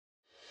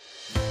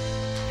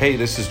Hey,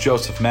 this is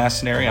Joseph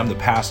Massonary. I'm the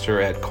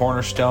pastor at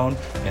Cornerstone,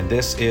 and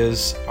this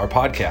is our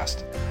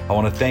podcast. I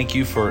want to thank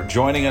you for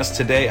joining us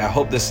today. I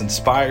hope this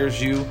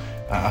inspires you.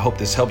 I hope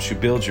this helps you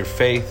build your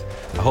faith.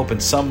 I hope in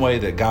some way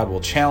that God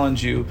will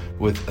challenge you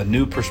with a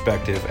new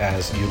perspective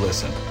as you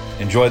listen.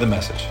 Enjoy the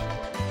message.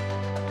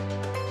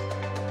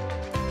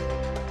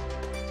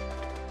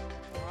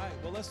 All right,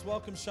 well, let's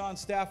welcome Sean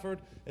Stafford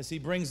as he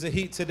brings the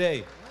heat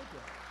today.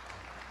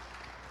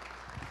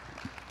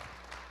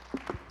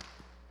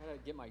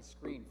 Get my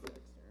screen fixed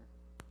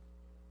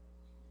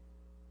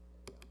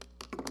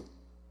here.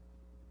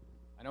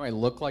 I know I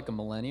look like a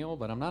millennial,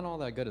 but I'm not all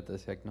that good at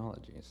this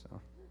technology, so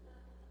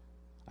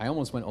I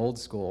almost went old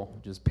school,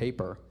 just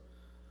paper.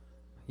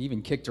 He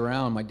even kicked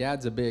around. My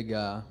dad's a big,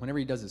 whenever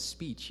he does his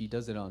speech, he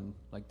does it on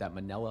like that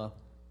manila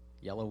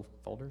yellow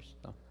folders.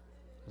 So I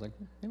was like,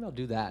 maybe I'll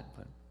do that.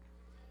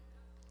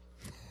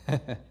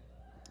 But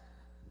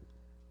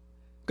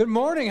Good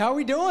morning. How are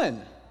we doing?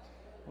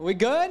 Are we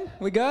good?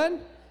 We good?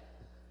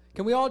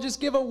 Can we all just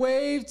give a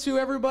wave to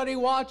everybody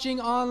watching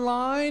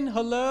online?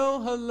 Hello,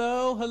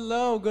 hello,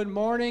 hello. Good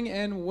morning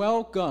and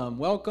welcome.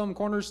 Welcome,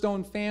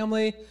 Cornerstone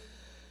family.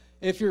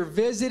 If you're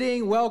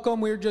visiting,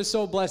 welcome. We're just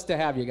so blessed to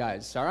have you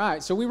guys. All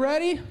right, so we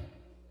ready?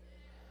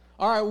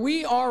 All right,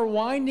 we are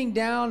winding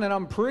down, and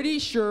I'm pretty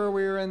sure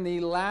we're in the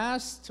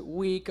last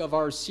week of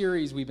our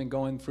series we've been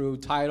going through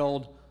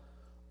titled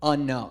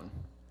Unknown.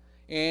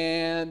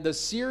 And the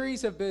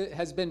series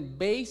has been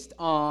based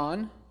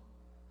on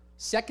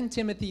 2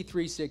 Timothy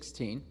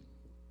 3:16.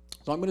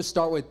 So I'm going to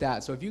start with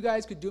that. So if you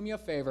guys could do me a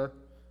favor,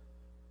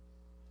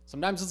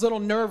 sometimes it's a little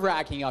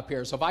nerve-wracking up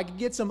here. So if I could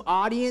get some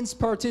audience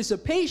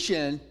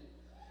participation,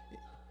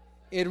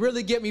 it'd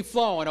really get me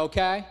flowing,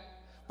 okay?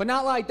 But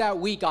not like that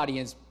weak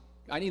audience.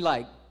 I need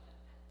like,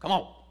 come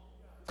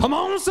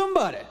on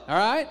somebody, all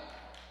right?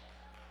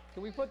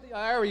 Can we put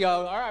there we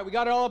go. All right, we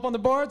got it all up on the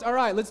boards. All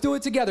right, let's do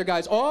it together,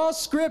 guys. All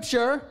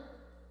scripture.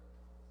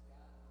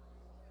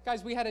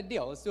 Guys, we had a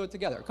deal. Let's do it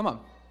together. Come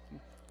on.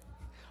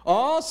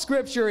 All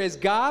scripture is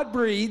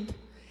God-breathed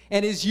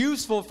and is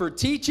useful for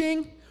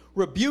teaching,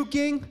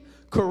 rebuking,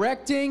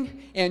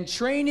 correcting, and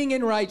training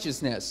in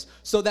righteousness,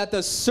 so that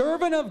the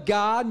servant of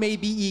God may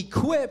be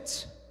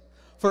equipped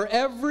for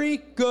every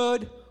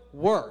good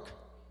work.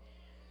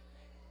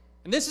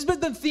 And this has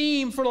been the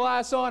theme for the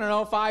last,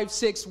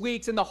 5-6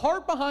 weeks. And the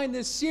heart behind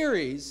this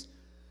series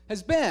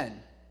has been,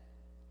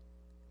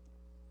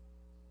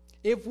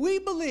 if we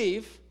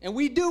believe, and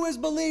we do as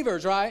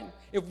believers, right?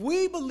 If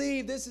we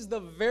believe this is the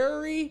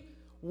very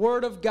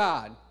Word of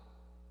God,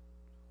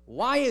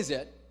 why is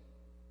it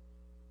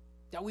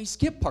that we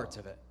skip parts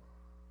of it?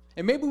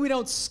 And maybe we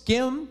don't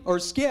skim or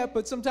skip,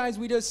 but sometimes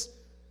we just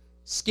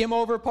skim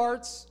over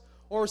parts,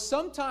 or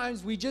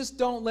sometimes we just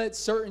don't let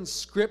certain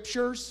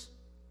scriptures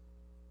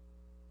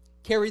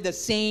carry the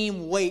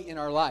same weight in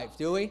our life,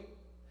 do we?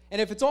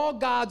 And if it's all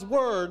God's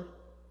Word,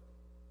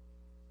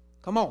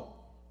 come on.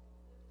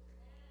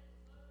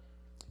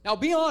 Now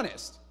be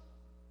honest.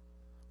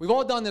 We've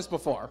all done this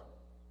before.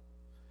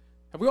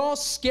 Have we all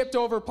skipped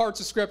over parts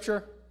of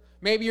Scripture?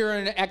 Maybe you're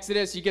in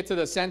Exodus, you get to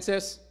the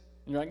census,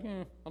 and you're like,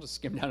 I'll just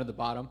skim down to the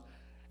bottom.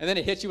 And then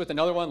it hits you with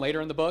another one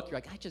later in the book. You're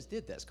like, I just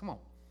did this. Come on.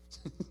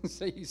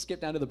 So you skip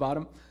down to the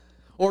bottom.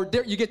 Or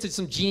you get to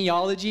some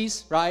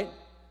genealogies, right?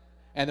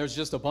 And there's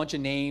just a bunch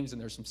of names,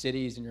 and there's some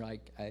cities, and you're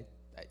like,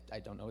 I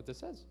don't know what this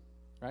says,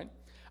 right?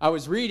 I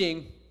was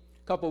reading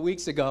a couple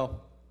weeks ago,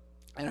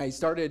 and I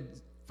started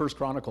 1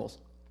 Chronicles.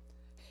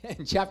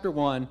 And chapter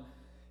 1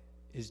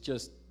 is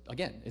just,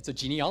 again, it's a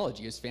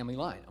genealogy, it's family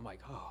line. I'm like,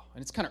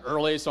 and it's kind of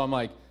early, so I'm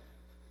like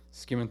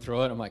skimming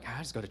through it. I'm like, I'll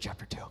just go to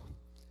chapter 2.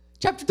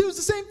 Chapter 2 is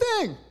the same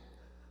thing.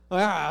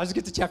 I'll just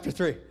get to chapter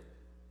 3.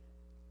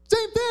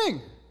 Same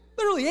thing.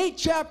 Literally 8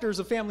 chapters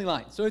of family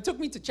line. So it took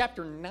me to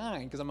chapter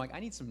 9 because I'm like, I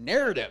need some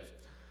narrative.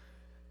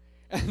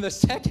 And the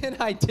second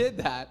I did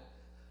that,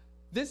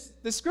 this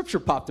scripture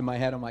popped in my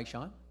head. I'm like,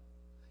 Sean,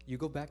 you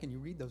go back and you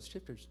read those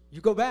scriptures.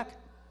 You go back.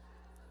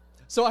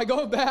 So I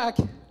go back,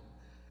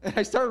 and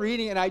I start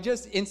reading, and I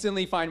just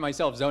instantly find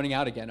myself zoning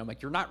out again. I'm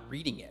like, you're not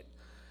reading it.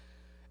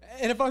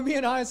 And if I'm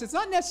being honest, it's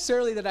not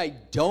necessarily that I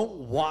don't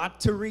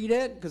want to read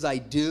it, because I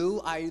do.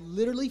 I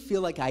literally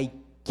feel like I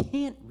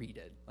can't read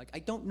it. Like, I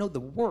don't know the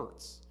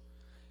words.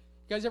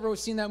 You guys ever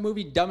seen that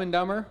movie, Dumb and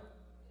Dumber?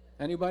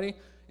 Anybody?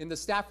 In the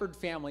Stafford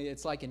family,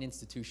 it's like an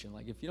institution.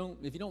 Like, if you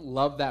don't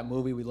love that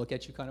movie, we look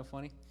at you kind of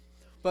funny.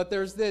 But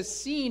there's this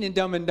scene in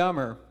Dumb and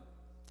Dumber.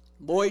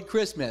 Lloyd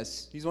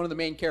Christmas, he's one of the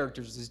main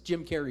characters. This is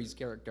Jim Carrey's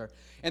character.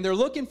 And they're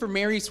looking for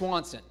Mary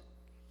Swanson.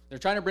 They're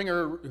trying to bring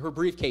her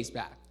briefcase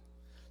back.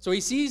 So he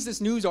sees this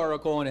news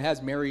article, and it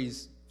has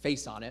Mary's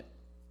face on it.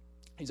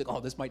 He's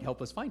like, this might help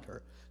us find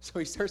her. So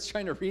he starts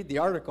trying to read the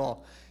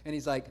article, and he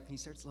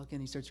starts looking,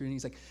 he starts reading,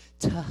 he's like,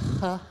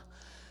 ta-ha,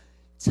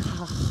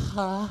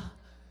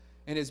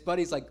 and his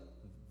buddy's like,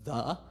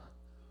 the?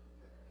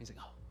 He's like,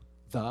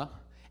 the?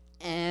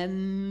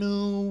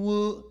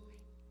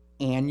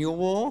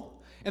 Annual?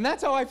 And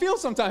that's how I feel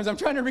sometimes. I'm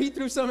trying to read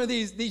through some of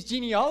these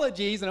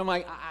genealogies, and I'm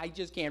like, I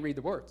just can't read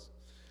the words.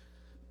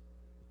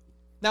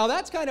 Now,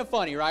 that's kind of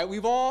funny, right?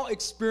 We've all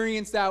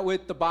experienced that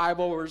with the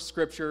Bible or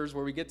scriptures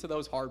where we get to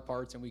those hard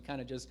parts and we kind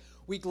of just,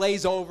 we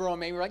glaze over them.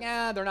 Maybe we're like,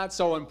 they're not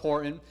so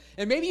important.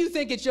 And maybe you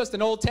think it's just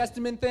an Old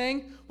Testament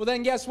thing. Well,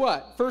 then guess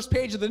what? First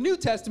page of the New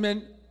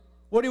Testament,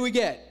 what do we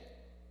get?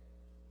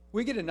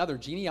 We get another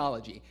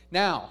genealogy.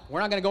 Now,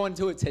 we're not going to go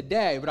into it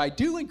today, but I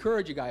do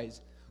encourage you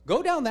guys,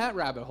 go down that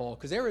rabbit hole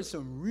because there is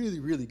some really,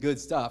 really good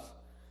stuff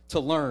to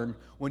learn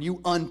when you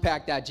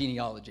unpack that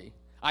genealogy.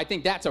 I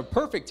think that's a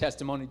perfect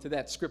testimony to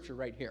that scripture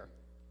right here,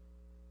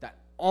 that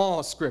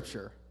all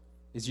scripture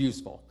is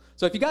useful.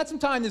 So if you got some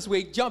time this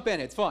week, jump in.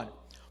 It's fun.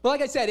 But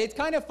like I said, it's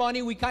kind of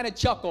funny. We kind of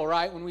chuckle,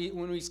 right, when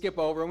we skip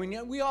over.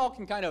 We all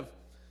can kind of,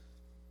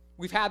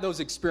 we've had those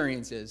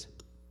experiences.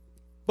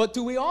 But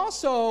do we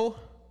also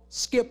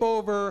skip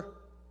over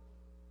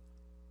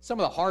some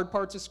of the hard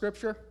parts of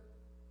Scripture?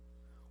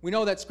 We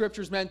know that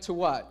Scripture is meant to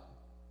what?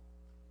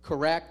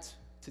 Correct,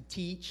 to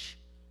teach,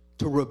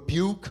 to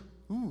rebuke.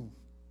 Ooh.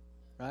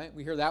 Right?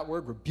 We hear that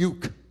word,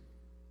 rebuke.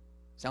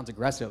 Sounds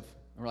aggressive.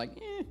 And we're like,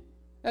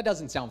 that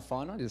doesn't sound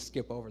fun. I'll just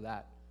skip over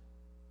that.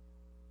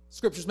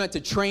 Scripture's meant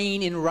to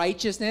train in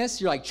righteousness.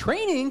 You're like,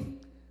 training?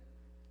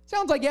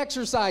 Sounds like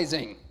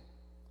exercising.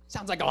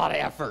 Sounds like a lot of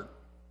effort.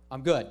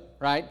 I'm good,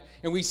 right?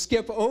 And we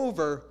skip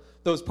over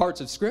those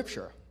parts of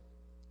Scripture.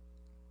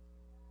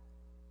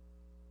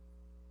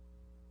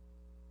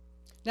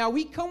 Now,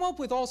 we come up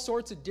with all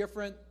sorts of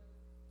different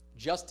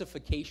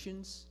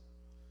justifications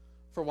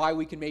for why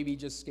we can maybe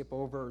just skip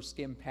over or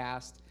skim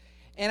past.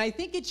 And I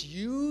think it's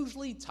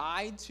usually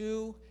tied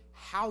to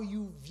how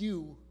you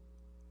view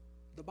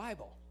the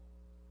Bible.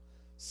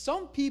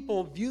 Some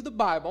people view the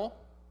Bible,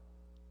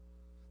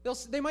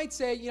 they might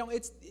say,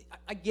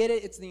 I get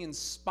it, it's the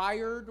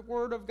inspired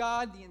Word of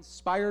God,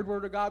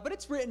 but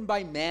it's written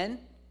by men.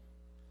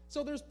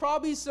 So there's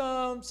probably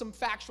some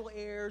factual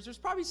errors, there's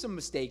probably some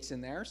mistakes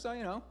in there,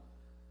 so,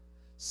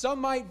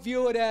 Some might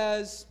view it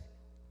as,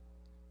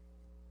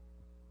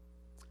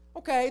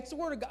 okay, it's the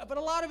Word of God, but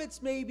a lot of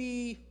it's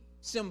maybe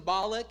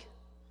symbolic,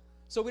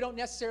 so we don't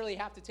necessarily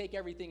have to take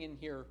everything in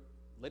here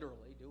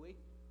literally, do we?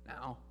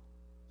 No.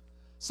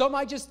 Some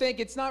might just think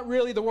it's not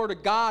really the Word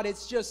of God,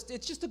 it's just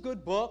a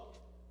good book.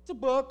 It's a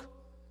book,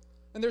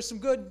 and there's some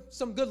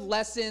good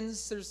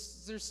lessons,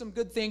 there's some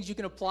good things you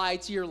can apply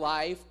to your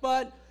life,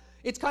 but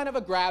it's kind of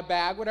a grab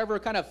bag, whatever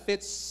kind of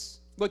fits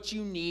what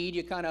you need,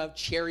 you kind of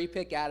cherry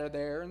pick out of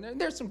there,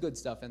 and there's some good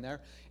stuff in there.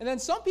 And then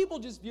some people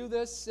just view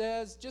this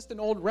as just an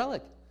old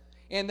relic,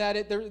 and that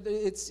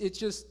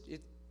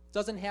it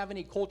doesn't have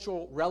any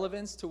cultural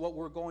relevance to what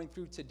we're going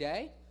through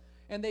today,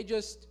 and they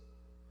just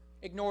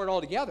ignore it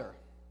altogether.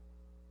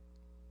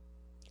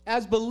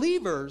 As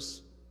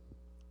believers,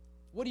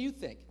 what do you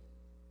think?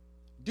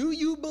 Do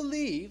you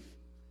believe,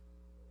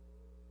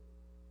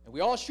 and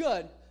we all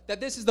should, that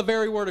this is the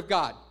very Word of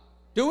God?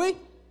 Do we?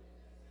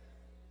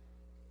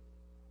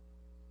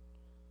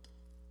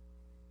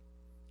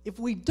 If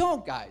we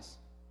don't, guys,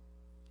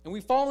 and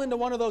we fall into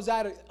one of those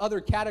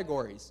other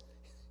categories,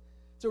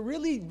 it's a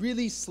really,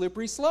 really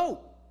slippery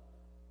slope.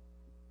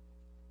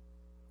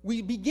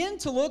 We begin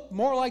to look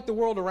more like the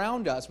world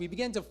around us. We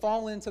begin to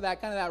fall into that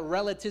kind of that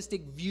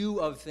relativistic view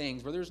of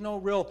things where there's no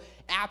real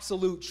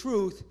absolute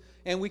truth,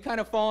 and we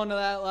kind of fall into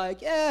that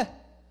like,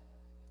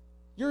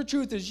 your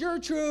truth is your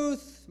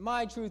truth,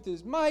 my truth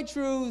is my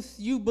truth,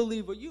 you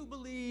believe what you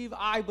believe,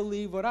 I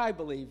believe what I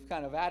believe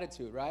kind of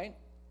attitude, right?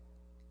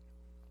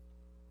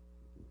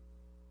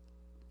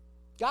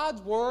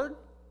 God's Word,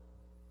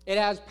 it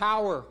has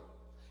power.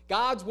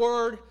 God's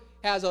Word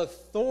has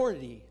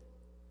authority.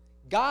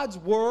 God's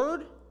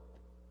Word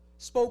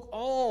spoke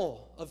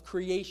all of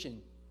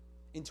creation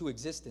into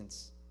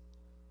existence.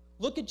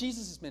 Look at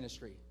Jesus'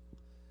 ministry.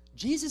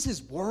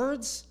 Jesus'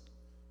 words,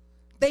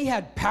 they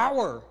had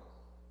power.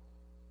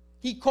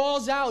 He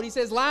calls out, he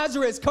says,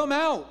 Lazarus, come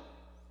out.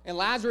 And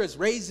Lazarus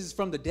raises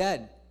from the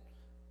dead.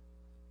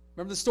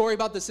 Remember the story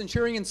about the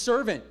centurion's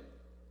servant?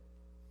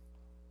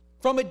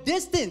 From a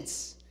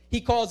distance,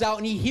 he calls out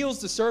and he heals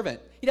the servant.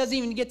 He doesn't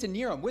even get to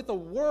near him. With a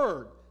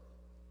word,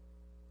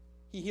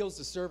 he heals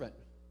the servant.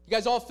 You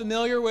guys all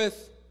familiar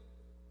with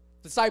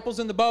disciples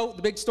in the boat,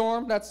 the big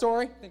storm, that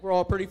story? I think we're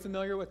all pretty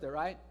familiar with it,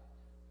 right?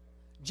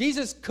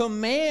 Jesus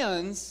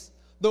commands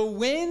the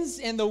winds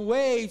and the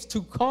waves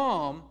to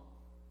calm,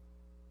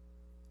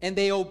 and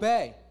they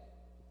obey.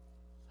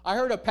 I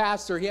heard a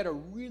pastor, he had a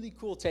really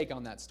cool take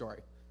on that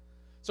story.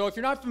 So if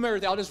you're not familiar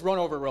with it, I'll just run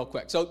over it real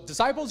quick. So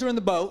disciples are in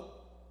the boat.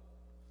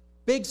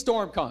 Big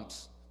storm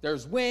comes.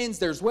 There's winds,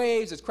 there's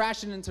waves, it's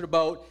crashing into the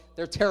boat.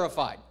 They're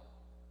terrified.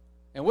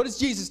 And what is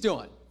Jesus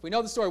doing? If we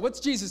know the story, what's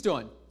Jesus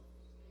doing?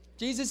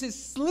 Jesus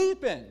is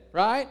sleeping,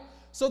 right?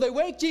 So they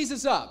wake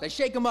Jesus up. They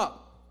shake him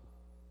up.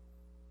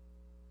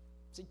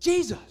 Say,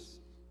 Jesus,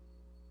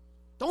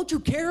 don't you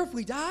care if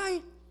we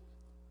die?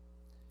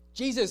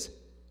 Jesus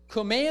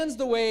commands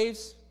the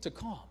waves to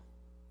calm,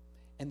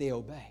 and they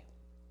obey.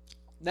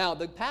 Now,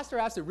 the pastor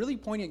asked a really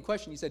poignant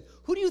question. He said,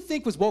 who do you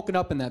think was woken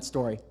up in that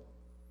story?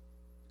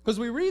 Because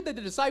we read that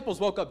the disciples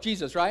woke up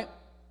Jesus, right?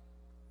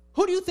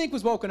 Who do you think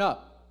was woken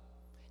up?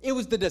 It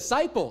was the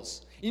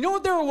disciples. You know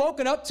what they were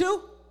woken up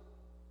to?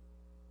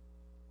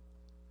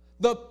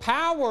 The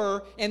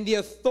power and the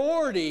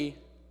authority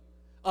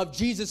of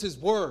Jesus'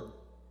 word.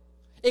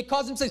 It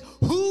caused them to say,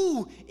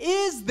 who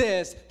is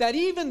this that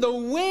even the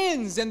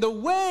winds and the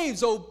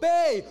waves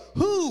obey?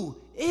 Who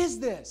is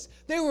this?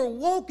 They were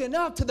woken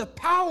up to the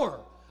power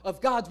of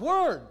God's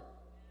word.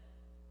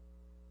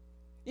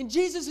 In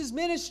Jesus'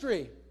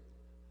 ministry,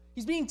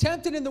 he's being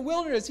tempted in the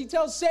wilderness. He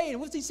tells Satan,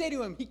 what does he say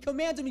to him? He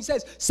commands him, he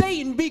says,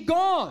 Satan, be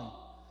gone.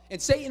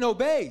 And Satan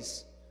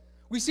obeys.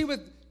 We see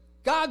with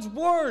God's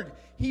word,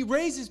 he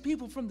raises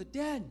people from the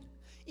dead.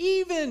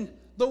 Even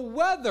the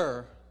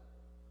weather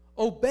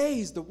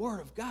obeys the word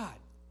of God.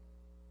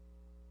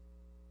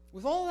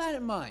 With all that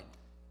in mind,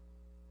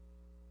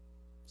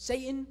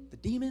 Satan, the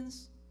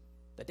demons,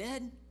 the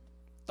dead,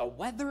 the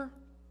weather,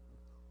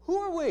 who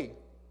are we?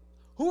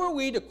 Who are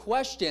we to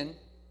question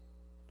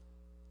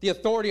the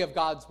authority of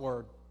God's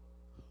word?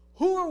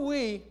 Who are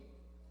we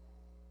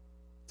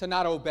to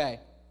not obey?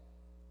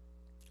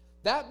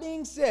 That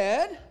being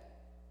said,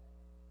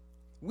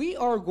 we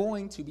are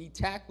going to be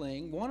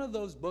tackling one of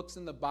those books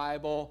in the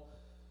Bible.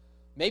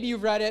 Maybe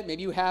you've read it,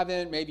 maybe you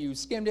haven't, maybe you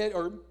skimmed it,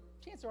 or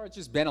chances are it's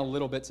just been a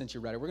little bit since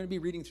you read it. We're going to be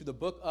reading through the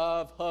book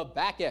of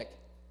Habakkuk.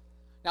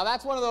 Now,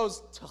 that's one of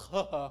those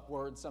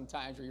words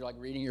sometimes where you're like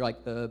reading, you're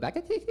like,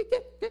 Habakkuk?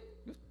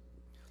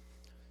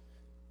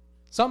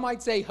 Some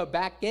might say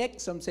Habakkuk,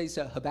 some say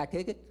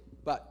Habakkuk,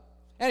 but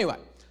anyway.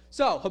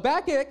 So,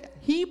 Habakkuk,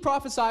 he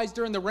prophesied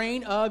during the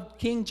reign of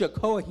King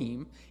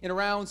Jehoiakim in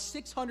around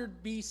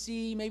 600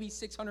 BC, maybe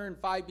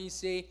 605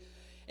 BC.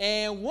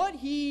 And what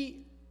he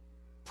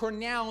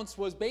pronounced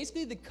was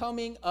basically the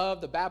coming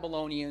of the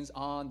Babylonians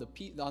on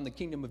the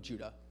kingdom of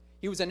Judah.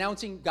 He was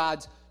announcing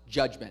God's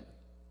judgment.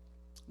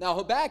 Now,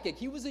 Habakkuk,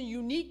 he was a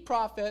unique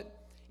prophet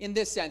in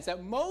this sense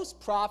that most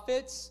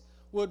prophets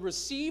would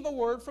receive a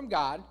word from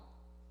God,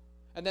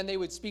 and then they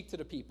would speak to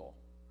the people.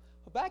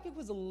 Habakkuk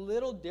was a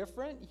little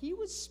different. He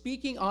was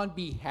speaking on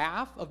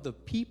behalf of the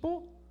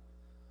people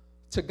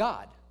to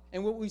God.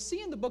 And what we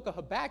see in the book of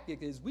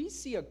Habakkuk is we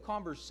see a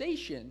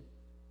conversation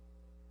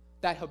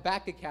that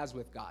Habakkuk has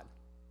with God.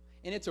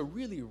 And it's a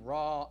really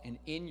raw and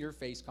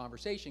in-your-face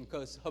conversation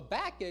because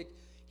Habakkuk,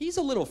 he's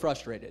a little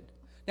frustrated.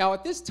 Now,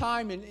 at this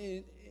time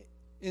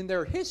in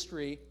their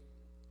history,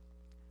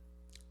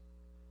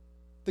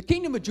 the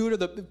kingdom of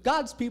Judah,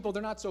 God's people,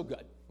 they're not so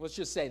good. Let's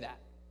just say that.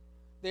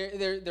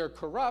 They're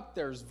corrupt,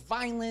 there's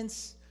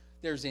violence,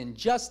 there's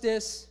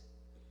injustice,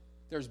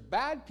 there's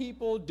bad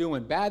people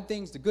doing bad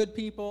things to good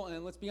people,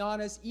 and let's be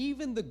honest,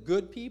 even the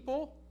good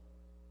people,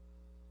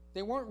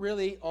 they weren't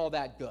really all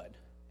that good.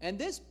 And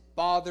this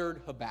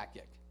bothered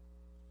Habakkuk,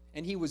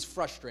 and he was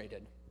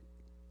frustrated.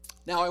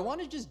 Now, I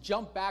want to just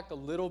jump back a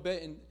little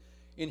bit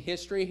in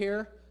history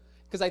here,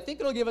 because I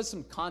think it'll give us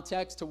some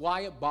context to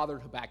why it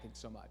bothered Habakkuk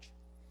so much.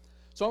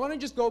 So I want to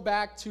just go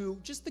back to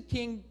just the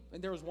king,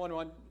 and there was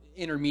one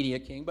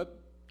intermediate king, but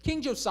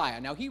King Josiah.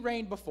 Now, he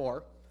reigned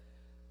before.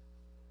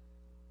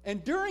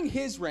 And during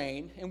his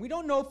reign, and we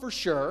don't know for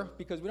sure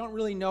because we don't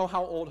really know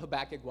how old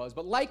Habakkuk was,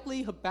 but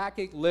likely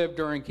Habakkuk lived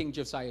during King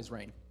Josiah's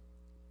reign.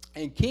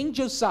 And King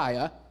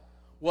Josiah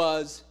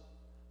was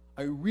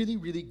a really,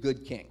 really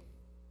good king.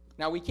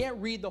 Now, we can't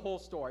read the whole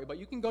story, but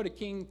you can go to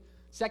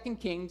 2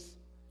 Kings,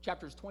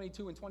 chapters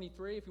 22 and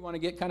 23, if you want to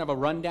get kind of a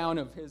rundown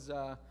of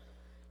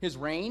his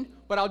reign.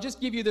 But I'll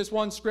just give you this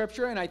one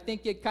scripture, and I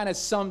think it kind of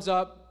sums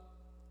up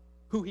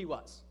who he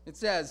was. It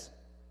says,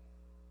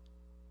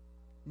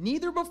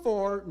 "Neither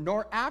before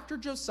nor after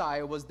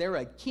Josiah was there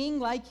a king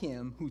like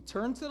him who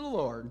turned to the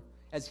Lord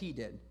as he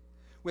did,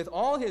 with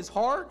all his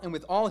heart and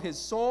with all his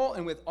soul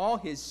and with all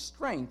his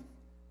strength,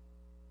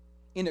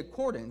 in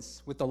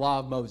accordance with the law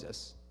of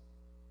Moses."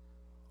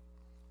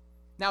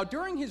 Now,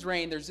 during his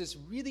reign, there's this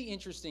really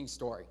interesting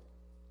story.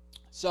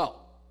 So,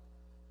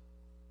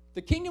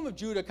 the kingdom of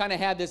Judah kind of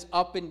had this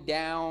up and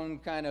down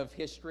kind of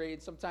history.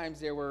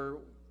 Sometimes they were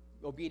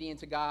obedient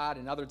to God,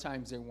 and other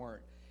times they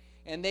weren't.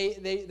 And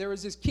there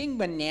was this king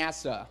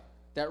Manasseh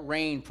that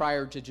reigned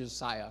prior to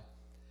Josiah.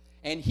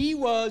 And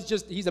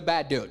he's a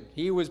bad dude.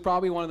 He was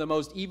probably one of the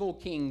most evil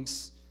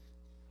kings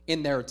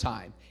in their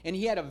time. And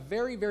he had a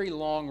very, very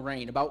long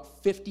reign,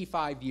 about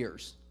 55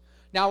 years.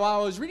 Now,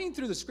 while I was reading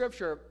through the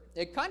scripture,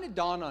 it kind of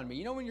dawned on me.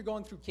 You know when you're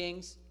going through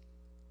Kings,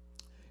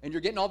 and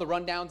you're getting all the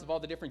rundowns of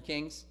all the different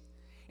kings?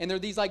 And they're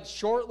these like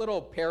short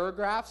little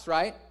paragraphs,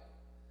 right?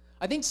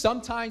 I think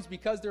sometimes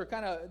because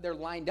they're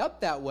lined up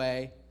that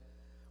way,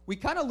 we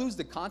kind of lose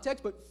the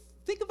context, but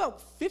think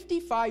about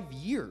 55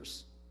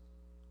 years.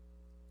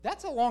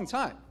 That's a long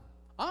time.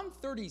 I'm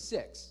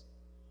 36.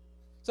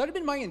 So that had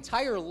been my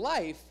entire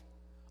life.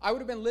 I would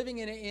have been living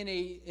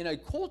in a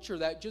culture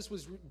that just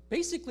was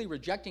basically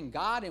rejecting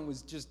God and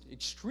was just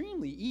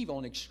extremely evil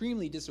and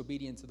extremely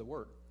disobedient to the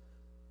word.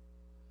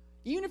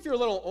 Even if you're a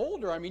little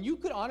older, I mean, you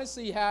could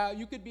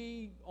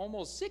be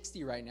almost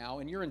 60 right now,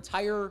 and your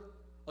entire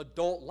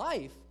adult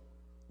life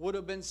would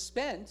have been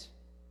spent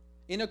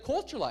in a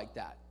culture like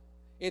that.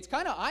 It's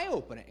kind of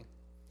eye-opening.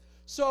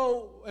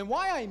 So, and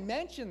why I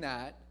mention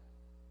that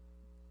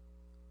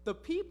the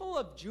people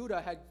of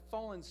Judah had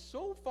fallen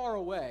so far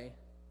away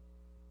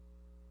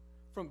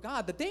from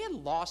God that they had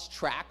lost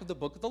track of the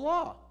book of the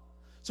law.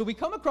 So we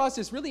come across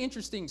this really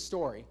interesting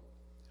story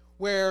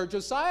where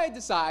Josiah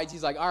decides,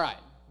 he's like, all right,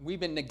 we've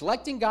been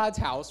neglecting God's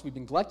house, we've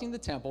been neglecting the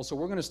temple, so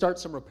we're going to start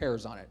some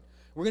repairs on it.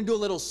 We're going to do a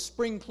little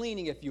spring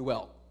cleaning, if you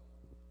will.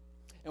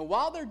 And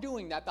while they're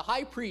doing that, the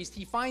high priest,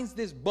 he finds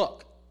this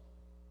book.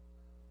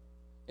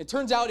 It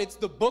turns out it's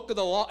the book of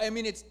the law. I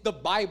mean, it's the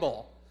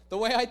Bible. The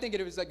way I think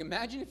of it is like,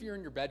 imagine if you're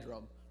in your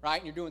bedroom, right,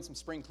 and you're doing some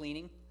spring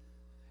cleaning,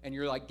 and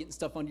you're like getting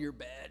stuff under your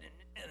bed,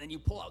 and then you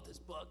pull out this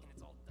book, and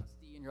it's all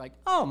dusty, and you're like,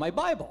 oh, my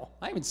Bible.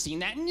 I haven't seen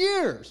that in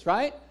years,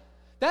 right?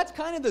 That's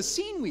kind of the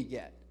scene we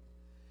get.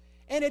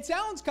 And it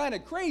sounds kind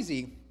of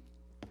crazy,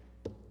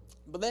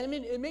 but then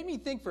it made me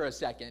think for a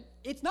second.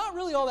 It's not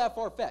really all that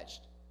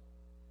far-fetched.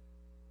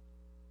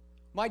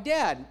 My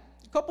dad,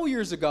 a couple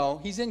years ago,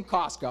 he's in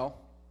Costco,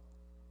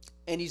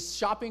 and he's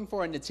shopping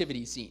for a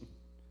nativity scene.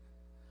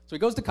 So he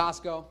goes to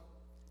Costco,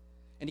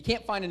 and he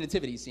can't find a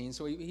nativity scene,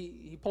 so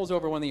he pulls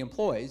over one of the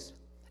employees,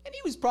 and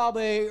he was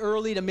probably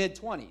early to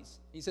mid-20s.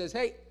 He says,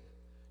 hey,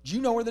 do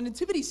you know where the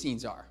nativity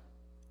scenes are?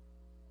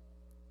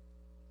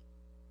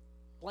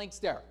 Blank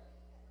stare.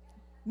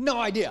 No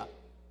idea.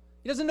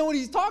 He doesn't know what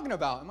he's talking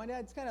about. And my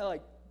dad's kind of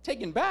like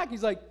taken back.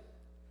 He's like,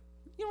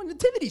 you know, a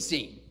nativity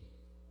scene.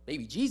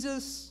 Baby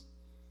Jesus,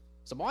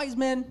 some wise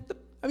men.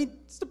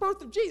 It's the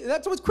birth of Jesus.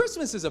 That's what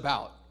Christmas is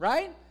about,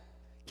 right?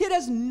 Kid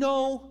has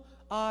no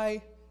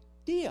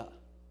idea.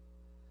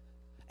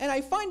 And I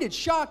find it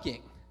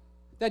shocking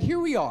that here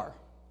we are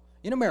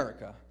in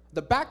America.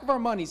 The back of our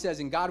money says,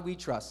 in God we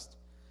trust.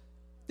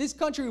 This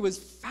country was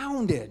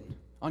founded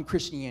on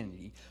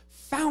Christianity,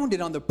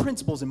 founded on the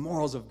principles and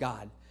morals of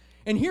God.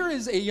 And here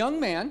is a young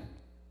man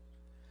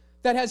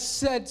that has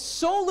said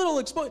so little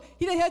exposure.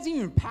 He hasn't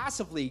even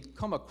passively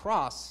come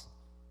across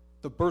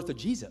the birth of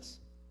Jesus.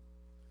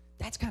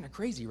 That's kind of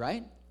crazy,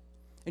 right?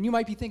 And you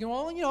might be thinking,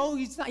 well, you know,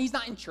 he's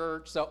not in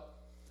church,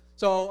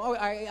 so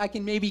I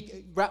can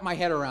maybe wrap my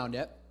head around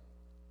it.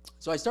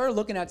 So I started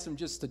looking at some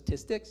just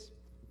statistics.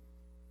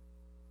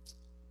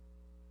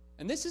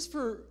 And this is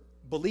for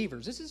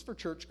believers. This is for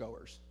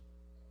churchgoers.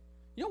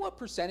 You know what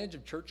percentage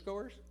of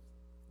churchgoers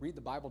read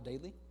the Bible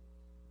daily?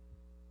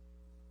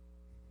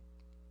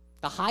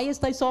 The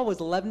highest I saw was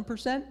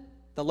 11%.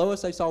 The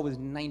lowest I saw was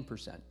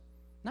 9%.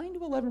 9 to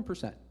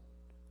 11%.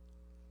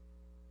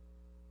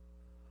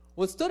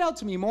 What stood out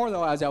to me more,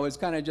 though, as I was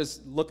kind of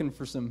just looking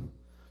for some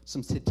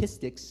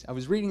statistics, I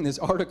was reading this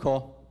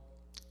article,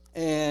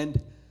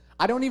 and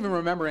I don't even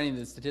remember any of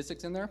the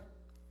statistics in there.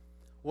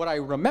 What I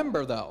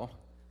remember, though,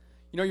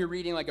 you know, you're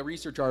reading like a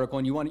research article,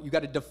 and you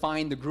got to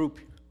define the group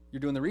you're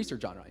doing the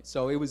research on, right?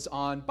 So it was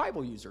on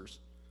Bible users.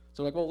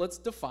 So like, well, let's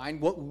define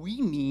what we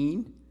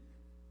mean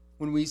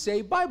when we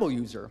say Bible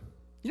user.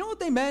 You know what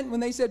they meant when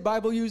they said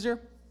Bible user?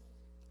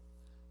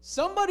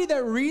 Somebody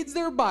that reads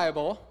their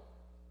Bible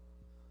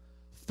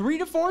 3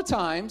 to 4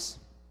 times,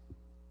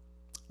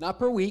 not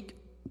per week,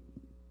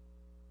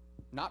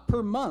 not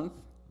per month,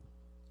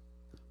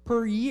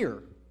 per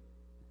year,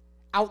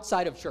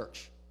 outside of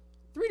church.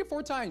 3 to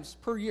 4 times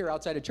per year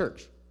outside of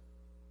church.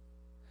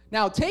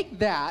 Now take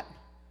that,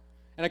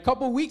 and a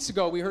couple weeks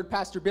ago we heard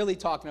Pastor Billy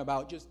talking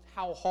about just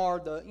how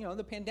hard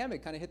the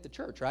pandemic kind of hit the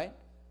church, right?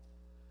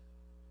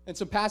 And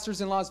some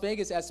pastors in Las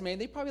Vegas estimated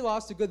they probably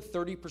lost a good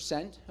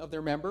 30% of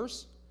their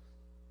members.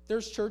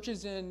 There's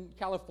churches in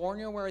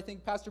California where I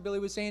think Pastor Billy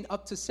was saying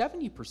up to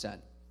 70%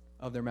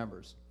 of their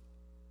members.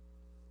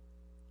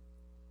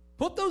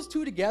 Put those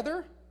two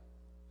together.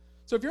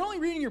 So if you're only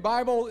reading your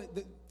Bible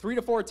 3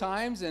 to 4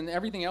 times and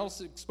everything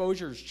else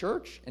exposure is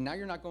church, and now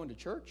you're not going to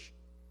church,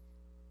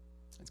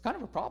 it's kind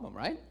of a problem,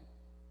 right?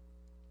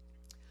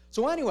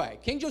 So anyway,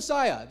 King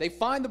Josiah, they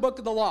find the book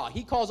of the law.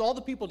 He calls all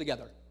the people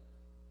together,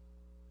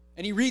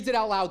 and he reads it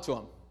out loud to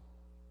them.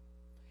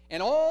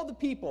 And all the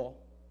people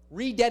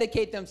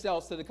rededicate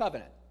themselves to the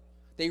covenant.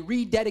 They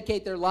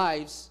rededicate their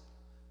lives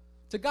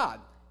to God.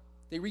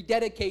 They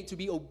rededicate to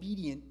be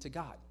obedient to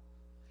God.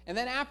 And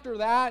then after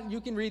that,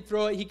 you can read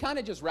through it, he kind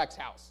of just wrecks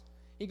house.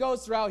 He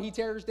goes throughout, he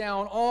tears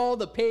down all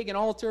the pagan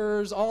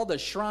altars, all the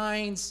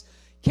shrines,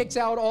 kicks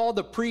out all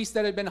the priests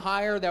that had been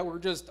hired that were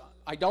just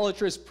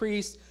idolatrous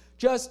priests,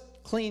 just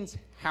cleans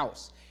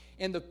house.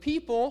 And the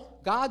people,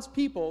 God's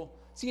people,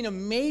 see an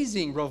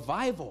amazing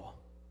revival.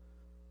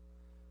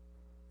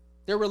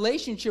 Their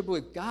relationship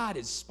with God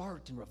is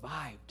sparked and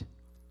revived.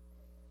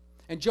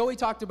 And Joey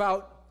talked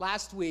about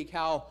last week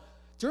how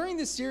during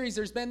this series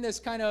there's been this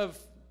kind of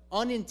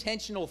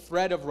unintentional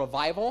thread of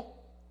revival.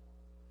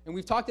 And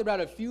we've talked about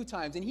it a few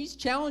times. And he's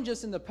challenged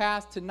us in the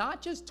past to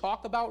not just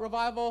talk about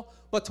revival,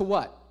 but to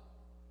what?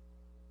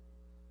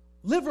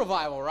 Live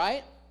revival,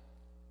 right?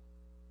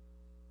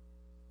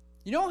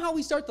 You know how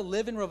we start to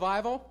live in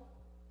revival?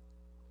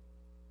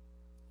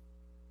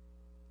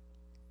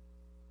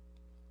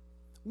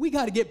 We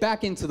got to get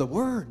back into the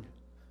Word.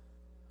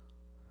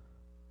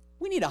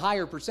 We need a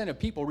higher percent of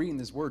people reading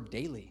this Word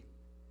daily.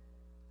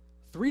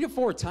 3 to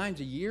 4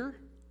 times a year?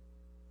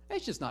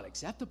 That's just not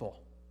acceptable.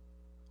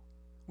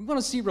 We want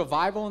to see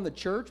revival in the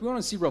church. We want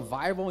to see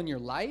revival in your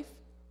life.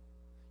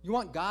 You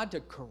want God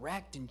to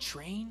correct and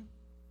train?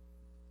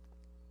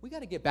 We got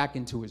to get back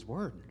into his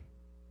word.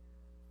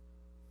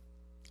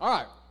 All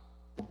right.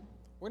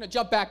 We're going to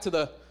jump back to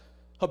the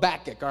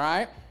Habakkuk, all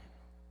right?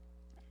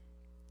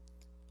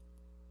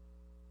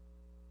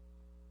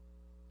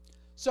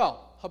 So,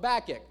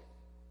 Habakkuk.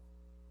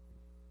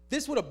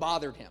 This would have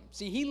bothered him.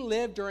 See, he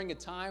lived during a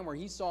time where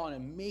he saw an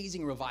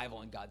amazing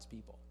revival in God's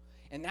people.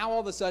 And now all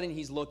of a sudden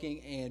he's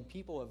looking and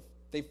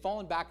they've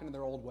fallen back into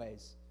their old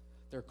ways.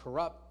 They're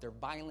corrupt, they're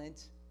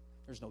violent,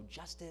 there's no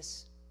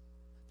justice,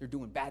 they're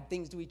doing bad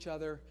things to each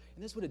other.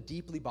 And this would have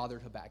deeply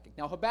bothered Habakkuk.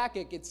 Now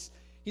Habakkuk,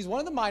 he's one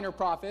of the minor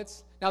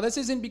prophets. Now this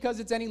isn't because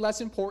it's any less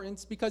important,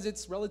 it's because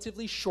it's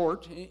relatively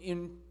short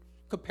in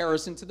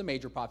comparison to the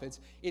major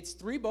prophets. It's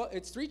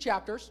three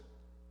chapters.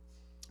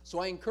 So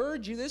I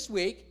encourage you this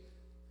week,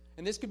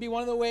 and this could be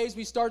one of the ways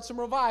we start some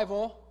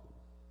revival,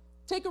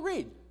 take a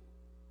read.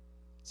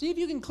 See if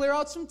you can clear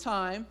out some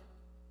time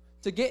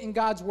to get in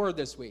God's word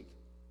this week.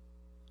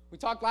 We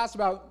talked last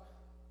about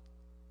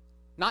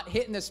not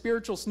hitting the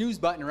spiritual snooze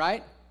button,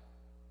 right?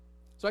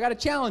 So I got a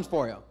challenge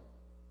for you.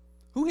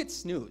 Who hits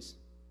snooze?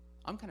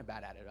 I'm kind of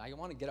bad at it. I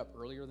want to get up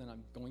earlier than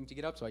I'm going to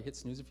get up, so I hit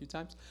snooze a few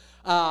times.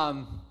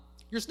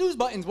 Your snooze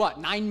button's what,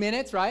 9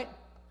 minutes, right?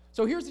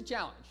 So here's the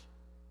challenge.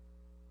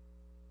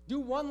 Do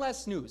one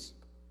less snooze.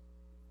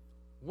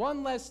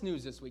 One less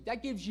snooze this week.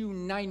 That gives you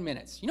 9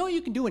 minutes. You know what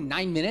you can do in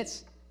 9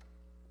 minutes?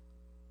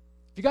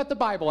 If you got the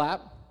Bible app,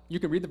 you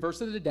can read the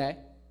verse of the day.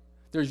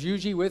 There's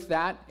usually with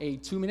that a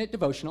 2-minute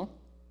devotional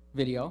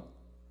video.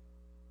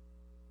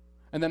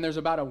 And then there's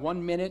about a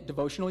 1-minute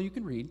devotional you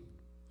can read.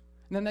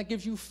 And then that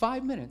gives you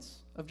 5 minutes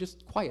of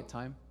just quiet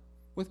time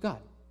with God.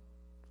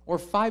 Or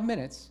 5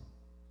 minutes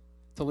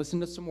to listen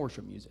to some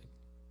worship music.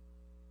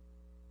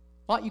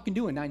 A lot you can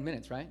do in 9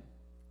 minutes, right?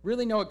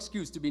 Really no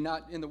excuse to be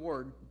not in the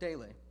Word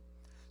daily.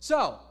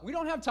 So, we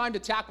don't have time to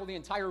tackle the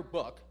entire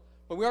book,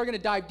 but we are going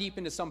to dive deep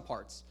into some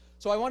parts.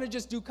 So I want to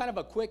just do kind of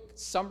a quick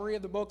summary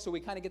of the book so we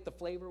kind of get the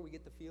flavor, we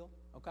get the feel,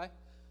 okay?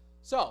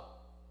 So,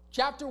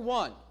 chapter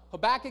 1,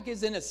 Habakkuk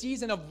is in a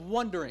season of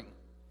wondering.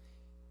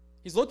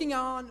 He's looking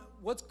on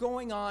what's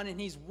going on,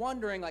 and he's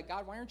wondering, like,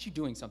 God, why aren't you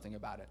doing something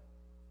about it?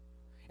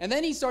 And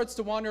then he starts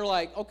to wonder,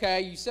 like,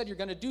 okay, you said you're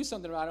going to do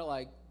something about it.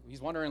 Like,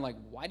 he's wondering, like,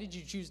 why did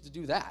you choose to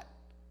do that?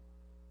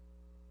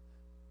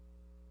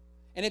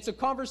 And it's a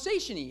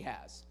conversation he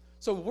has.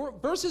 So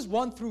verses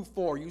 1 through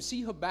 4, you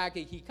see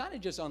Habakkuk, he kind of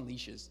just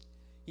unleashes.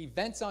 He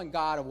vents on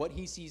God of what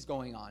he sees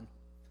going on.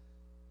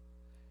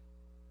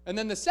 And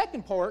then the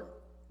second part,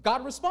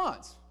 God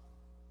responds.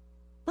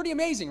 Pretty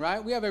amazing,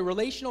 right? We have a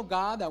relational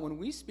God that when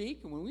we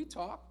speak and when we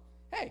talk,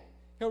 hey,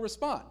 he'll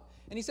respond.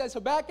 And he says,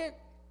 Habakkuk,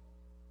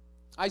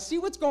 I see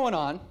what's going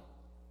on.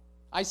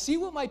 I see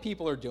what my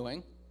people are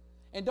doing.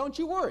 And don't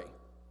you worry.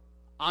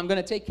 I'm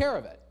going to take care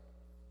of it.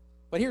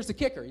 But here's the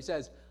kicker. He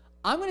says,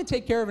 I'm going to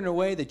take care of it in a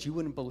way that you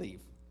wouldn't believe,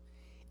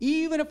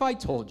 even if I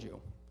told you.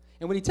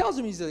 And when he tells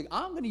him, he's like,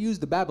 I'm going to use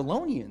the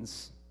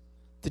Babylonians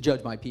to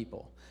judge my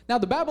people. Now,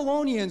 the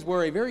Babylonians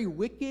were a very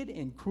wicked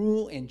and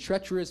cruel and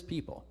treacherous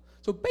people.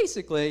 So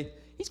basically,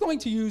 he's going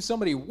to use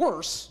somebody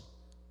worse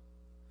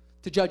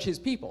to judge his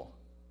people.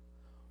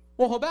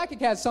 Well, Habakkuk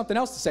has something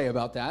else to say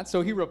about that,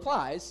 so he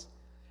replies,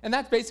 and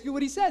that's basically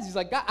what he says. He's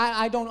like,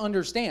 I don't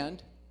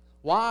understand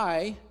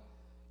why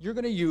you're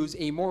going to use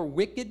a more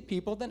wicked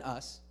people than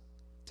us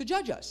to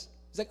judge us.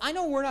 He's like, I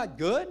know we're not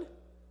good,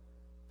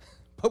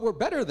 but we're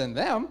better than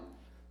them.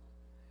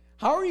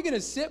 How are you going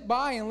to sit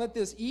by and let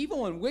this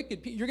evil and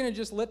wicked people, you're going to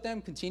just let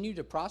them continue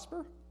to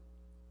prosper?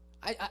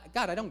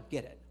 God, I don't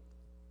get it.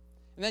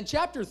 And then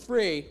chapter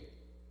 3,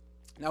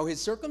 now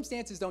his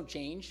circumstances don't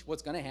change.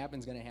 What's going to happen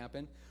is going to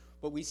happen.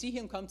 But we see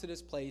him come to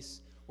this place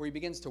where he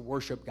begins to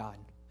worship God.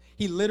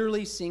 He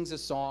literally sings a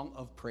song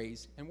of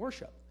praise and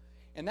worship.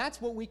 And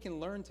that's what we can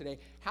learn today.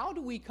 How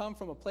do we come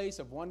from a place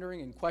of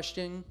wondering and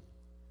questioning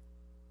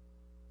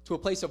to a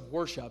place of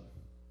worship,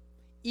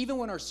 even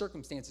when our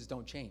circumstances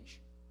don't change?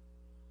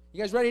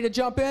 You guys ready to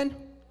jump in?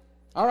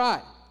 All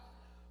right.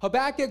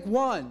 Habakkuk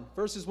 1,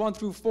 verses 1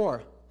 through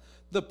 4.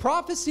 The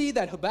prophecy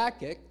that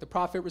Habakkuk, the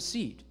prophet,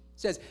 received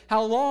says,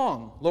 How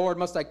long, Lord,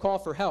 must I call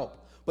for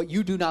help, but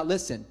you do not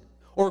listen?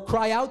 Or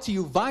cry out to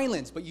you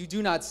violence, but you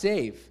do not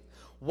save?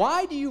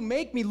 Why do you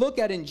make me look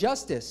at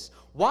injustice?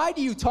 Why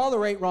do you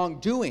tolerate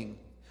wrongdoing?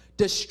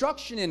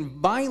 Destruction and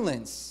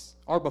violence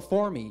are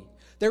before me.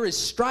 There is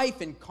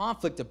strife and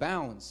conflict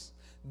abounds.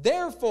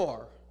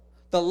 Therefore,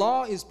 the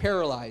law is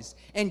paralyzed,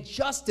 and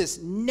justice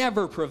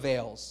never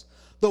prevails.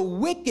 The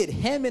wicked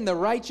hem in the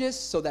righteous,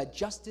 so that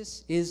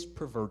justice is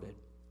perverted.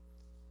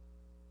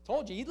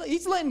 Told you,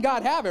 he's letting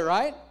God have it,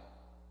 right?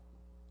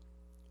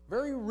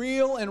 Very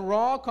real and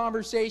raw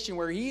conversation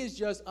where he is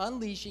just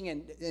unleashing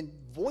and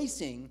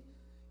voicing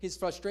his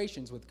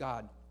frustrations with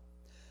God.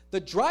 The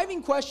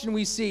driving question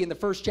we see in the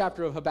first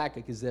chapter of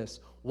Habakkuk is this: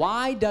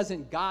 why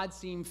doesn't God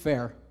seem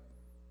fair?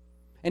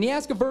 And he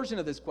asks a version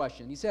of this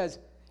question. He says,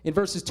 in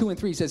verses 2 and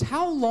 3, he says,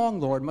 How long,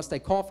 Lord, must I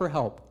call for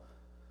help,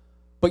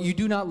 but you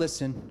do not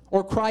listen?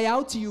 Or cry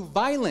out to you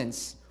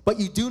violence, but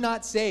you do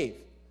not save.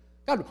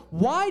 God,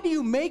 why do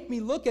you make me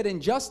look at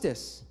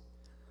injustice?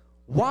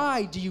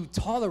 Why do you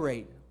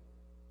tolerate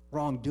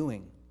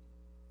wrongdoing?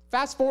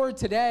 Fast forward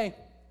today,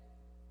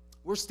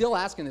 we're still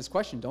asking this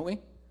question, don't we?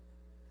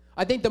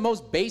 I think the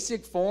most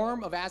basic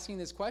form of asking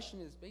this question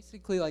is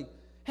basically like,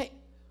 hey,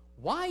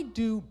 why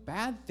do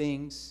bad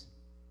things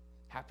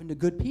happen to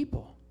good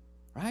people,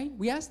 right?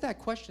 We ask that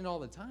question all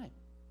the time.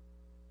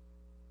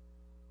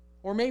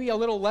 Or maybe a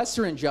little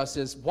lesser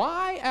injustice.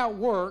 Why at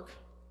work,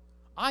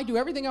 I do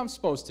everything I'm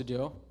supposed to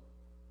do.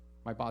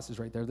 My boss is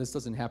right there. This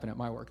doesn't happen at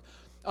my work.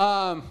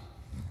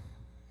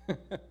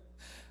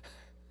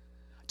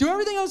 Do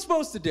everything I'm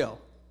supposed to do.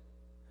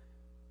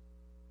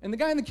 And the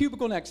guy in the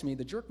cubicle next to me,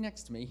 the jerk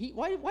next to me,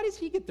 why does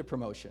he get the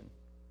promotion,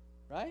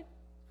 right?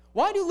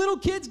 Why do little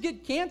kids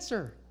get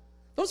cancer?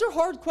 Those are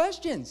hard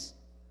questions.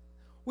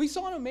 We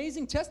saw an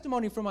amazing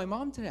testimony from my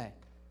mom today.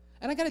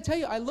 And I got to tell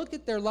you, I look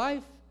at their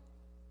life,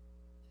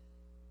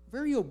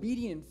 very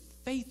obedient,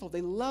 faithful.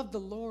 They love the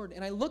Lord.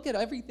 And I look at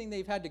everything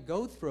they've had to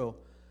go through.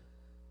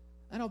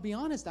 And I'll be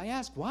honest, I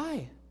ask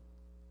why.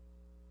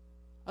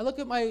 I look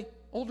at my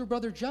older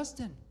brother,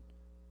 Justin.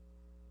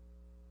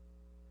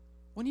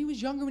 When he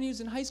was younger, when he was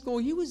in high school,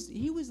 he was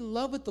in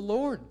love with the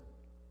Lord.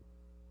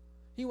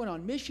 He went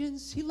on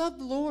missions. He loved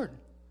the Lord.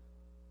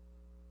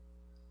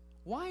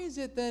 Why is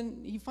it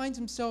then he finds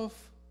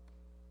himself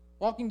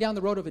walking down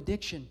the road of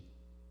addiction?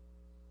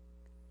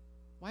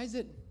 Why is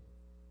it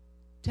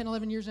 10,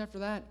 11 years after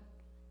that,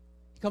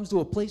 he comes to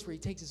a place where he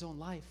takes his own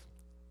life?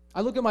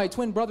 I look at my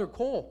twin brother,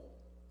 Cole.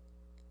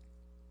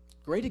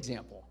 Great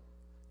example.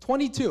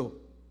 22.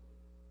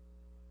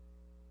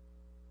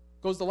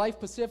 Goes to Life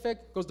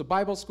Pacific, goes to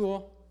Bible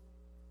school,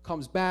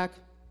 comes back,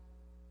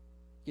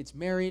 gets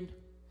married.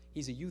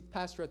 He's a youth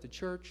pastor at the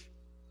church.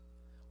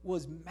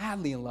 Was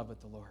madly in love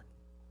with the Lord.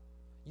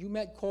 You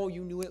met Cole,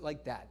 you knew it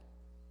like that.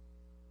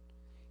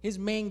 His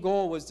main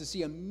goal was to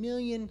see 1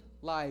 million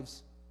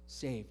lives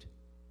saved.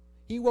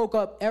 He woke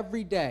up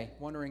every day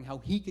wondering how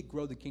he could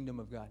grow the kingdom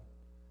of God.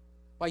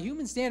 By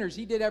human standards,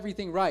 he did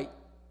everything right?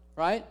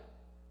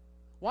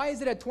 Why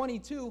is it at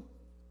 22,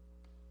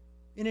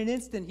 in an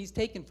instant, he's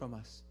taken from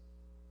us?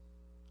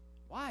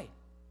 Why?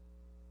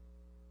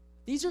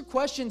 These are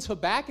questions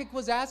Habakkuk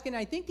was asking.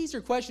 I think these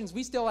are questions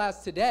we still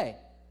ask today.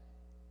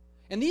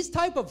 And these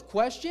type of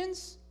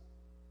questions,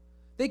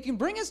 they can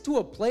bring us to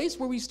a place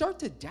where we start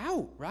to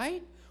doubt,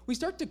 right? We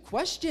start to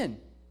question.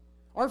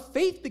 Our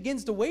faith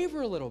begins to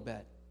waver a little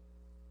bit.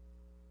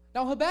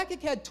 Now,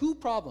 Habakkuk had two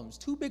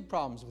big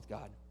problems with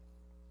God.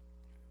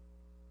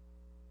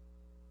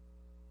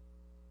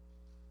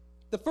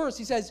 The first,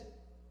 he says,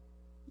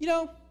 you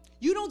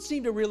don't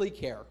seem to really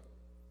care.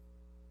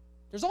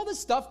 There's all this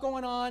stuff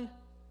going on.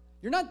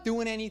 You're not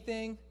doing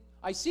anything.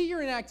 I see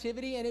your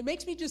inactivity, and it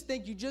makes me just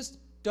think you just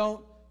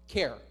don't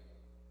care.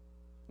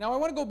 Now, I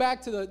want to go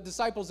back to the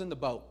disciples in the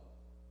boat.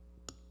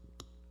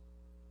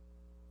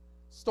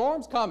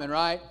 Storm's coming,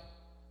 right?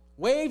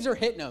 Waves are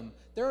hitting them.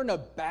 They're in a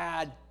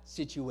bad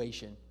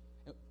situation.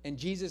 And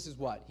Jesus is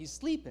what? He's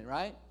sleeping,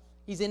 right?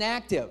 He's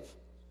inactive.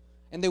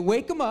 And they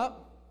wake him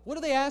up. What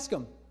do they ask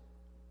him?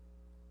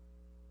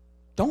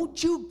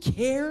 Don't you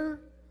care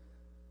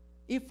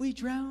if we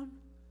drown?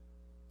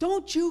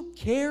 Don't you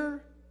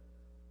care?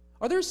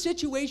 Are there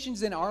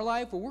situations in our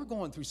life where we're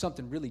going through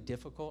something really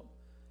difficult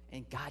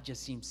and God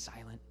just seems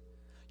silent?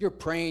 You're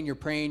praying,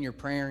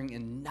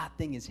 and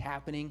nothing is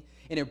happening.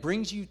 And it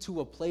brings you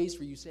to a place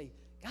where you say,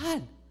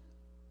 God,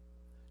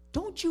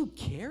 don't you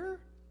care?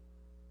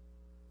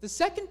 The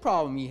second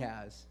problem he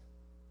has,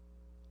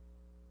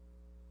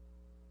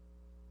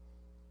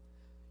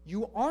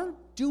 you aren't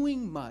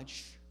doing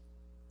much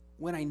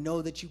when I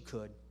know that you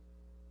could.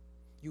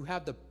 You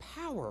have the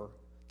power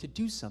to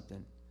do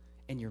something,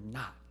 and you're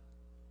not.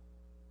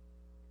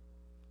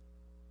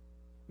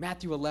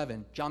 Matthew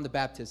 11, John the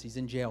Baptist, he's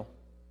in jail.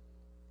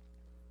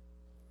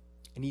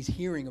 And he's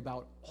hearing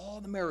about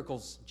all the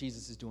miracles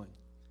Jesus is doing.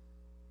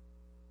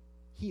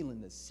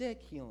 Healing the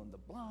sick, healing the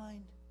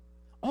blind,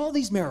 all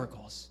these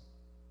miracles.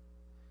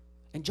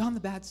 And John the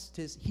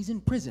Baptist, he's in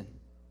prison.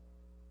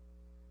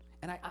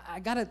 And I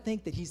got to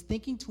think that he's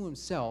thinking to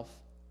himself,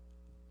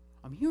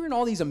 I'm hearing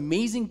all these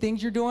amazing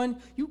things you're doing.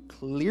 You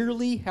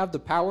clearly have the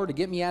power to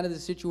get me out of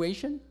this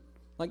situation.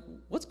 Like,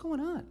 what's going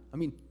on? I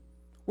mean,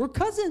 we're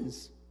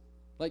cousins.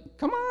 Like,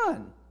 come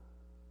on.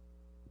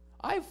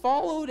 I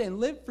followed and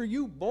lived for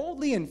you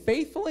boldly and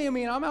faithfully. I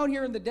mean, I'm out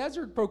here in the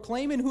desert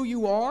proclaiming who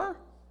you are.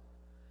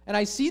 And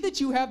I see that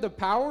you have the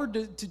power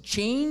to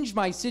change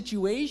my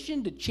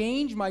situation, to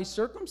change my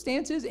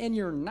circumstances, and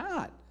you're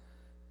not.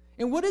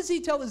 And what does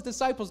he tell his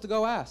disciples to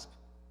go ask?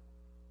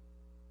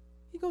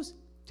 He goes,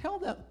 tell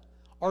them,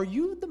 are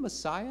you the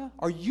Messiah?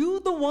 Are you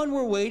the one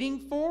we're waiting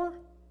for?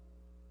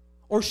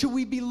 Or should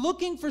we be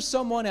looking for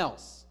someone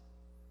else?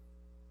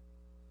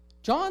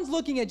 John's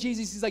looking at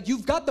Jesus. He's like,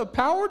 you've got the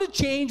power to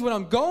change what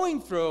I'm going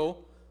through.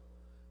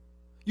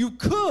 You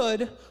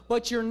could,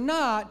 but you're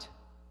not.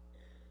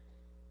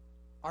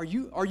 Are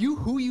you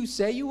who you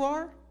say you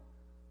are?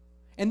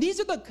 And these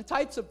are the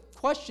types of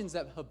questions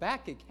that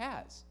Habakkuk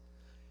has.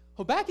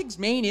 Habakkuk's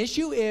main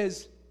issue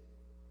is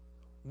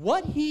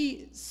what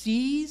he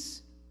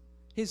sees,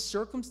 his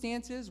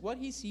circumstances, what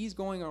he sees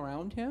going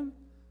around him,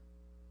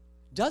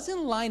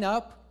 doesn't line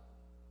up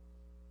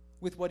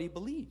with what he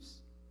believes.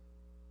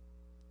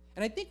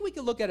 And I think we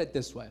can look at it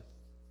this way.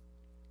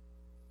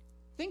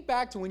 Think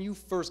back to when you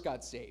first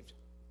got saved.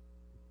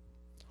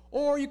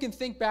 Or you can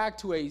think back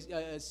to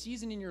a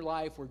season in your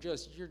life where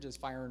you're just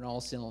firing all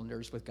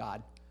cylinders with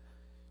God.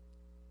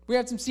 We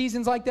had some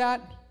seasons like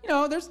that. You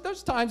know,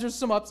 there's times, there's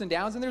some ups and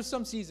downs, and there's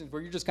some seasons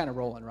where you're just kind of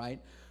rolling, right?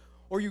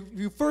 Or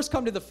you first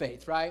come to the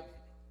faith, right?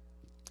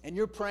 And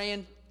you're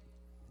praying,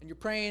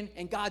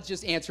 and God's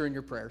just answering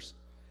your prayers.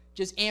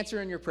 Just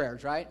answering your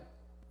prayers, right?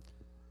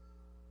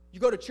 You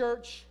go to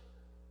church,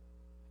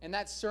 and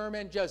that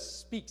sermon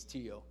just speaks to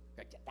you.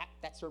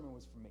 That sermon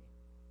was for me.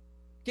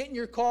 Get in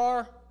your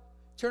car,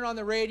 turn on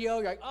the radio,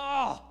 you're like,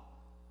 oh,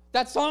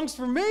 that song's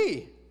for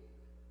me,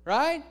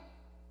 right?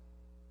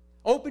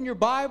 Open your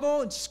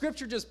Bible, and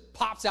Scripture just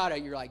pops out at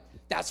you. You're like,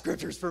 that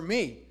Scripture's for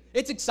me.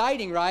 It's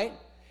exciting, right?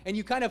 And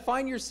you kind of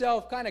find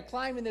yourself kind of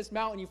climbing this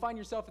mountain. You find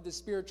yourself at this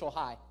spiritual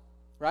high,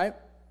 right?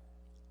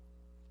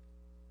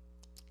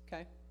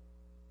 Okay.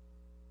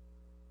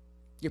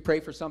 You pray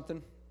for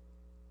something.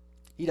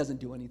 He doesn't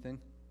do anything.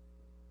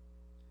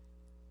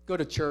 Go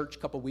to church a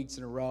couple weeks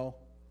in a row.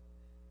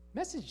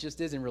 Message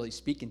just isn't really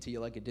speaking to you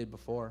like it did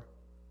before.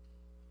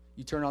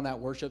 You turn on that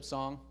worship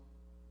song.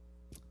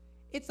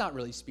 It's not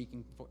really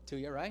speaking to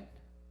you, right?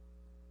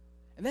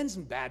 And then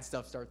some bad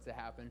stuff starts to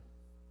happen.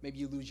 Maybe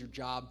you lose your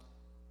job.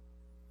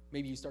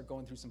 Maybe you start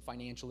going through some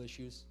financial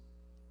issues.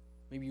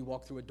 Maybe you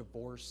walk through a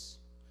divorce.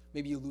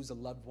 Maybe you lose a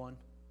loved one.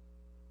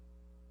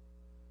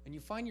 And you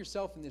find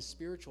yourself in this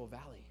spiritual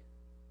valley.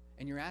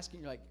 And you're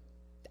like,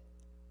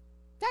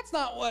 that's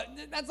not what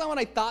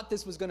I thought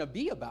this was going to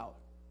be about.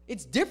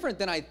 It's different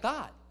than I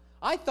thought.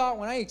 I thought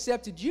when I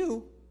accepted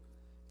you,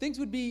 things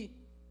would be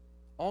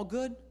all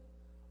good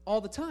all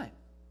the time.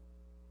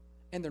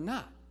 And they're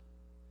not.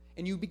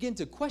 And you begin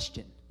to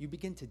question. You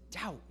begin to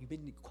doubt. You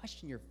begin to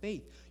question your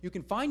faith. You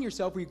can find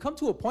yourself where you come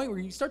to a point where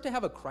you start to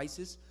have a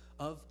crisis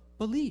of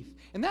belief.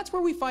 And that's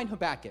where we find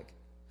Habakkuk.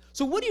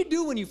 So what do you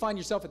do when you find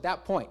yourself at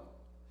that point?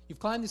 You've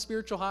climbed the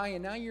spiritual high,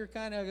 and now you're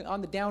kind of on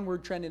the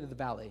downward trend into the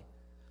valley.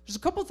 There's a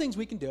couple things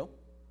we can do.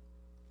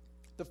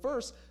 The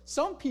first,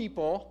 some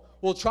people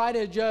will try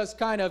to just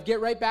kind of get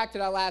right back to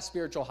that last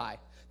spiritual high.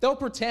 They'll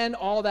pretend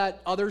all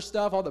that other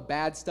stuff, all the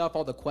bad stuff,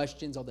 all the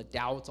questions, all the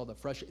doubts, all the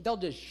frustration, they'll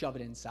just shove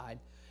it inside.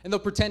 And they'll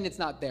pretend it's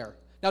not there.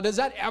 Now, does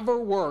that ever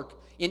work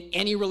in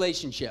any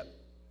relationship?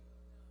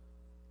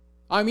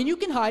 I mean, you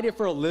can hide it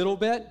for a little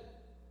bit.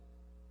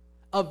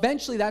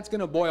 Eventually, that's going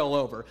to boil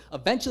over.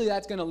 Eventually,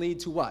 that's going to lead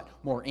to what?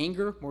 More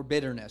anger, more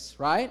bitterness,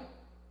 right?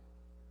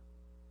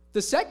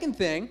 The second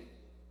thing,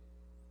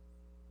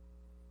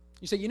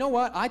 you say, you know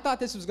what? I thought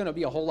this was going to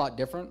be a whole lot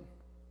different.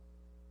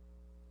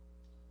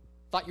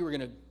 Thought you were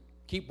going to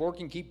keep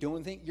working, keep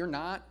doing things. You're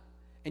not.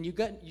 And you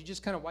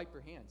just kind of wipe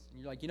your hands.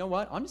 And you're like, you know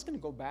what? I'm just going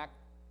to go back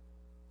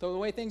to the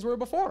way things were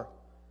before.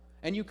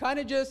 And you kind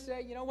of just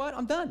say, you know what?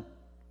 I'm done.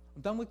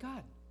 I'm done with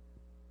God.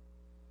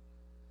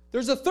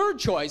 There's a third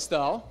choice,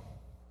 though.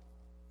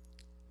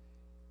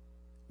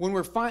 When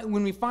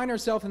we find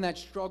ourselves in that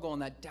struggle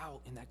and that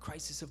doubt and that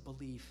crisis of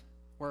belief,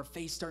 where our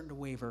faith's starting to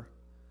waver,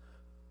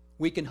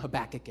 we can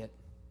Habakkuk it.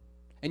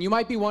 And you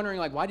might be wondering,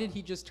 like, why did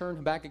he just turn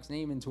Habakkuk's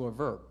name into a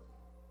verb?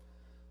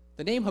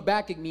 The name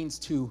Habakkuk means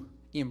to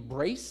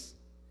embrace,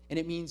 and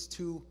it means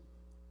to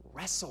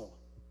wrestle.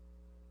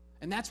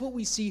 And that's what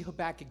we see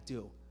Habakkuk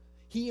do.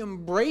 He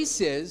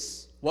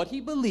embraces what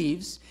he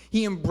believes.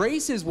 He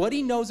embraces what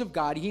he knows of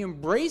God. He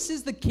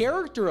embraces the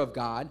character of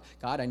God.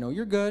 God, I know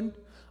you're good.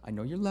 I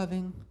know you're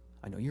loving.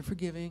 I know you're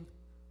forgiving.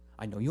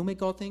 I know you'll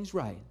make all things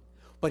right.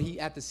 But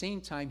at the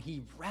same time,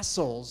 he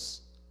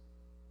wrestles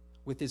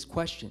with his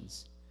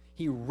questions.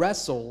 He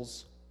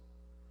wrestles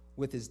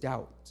with his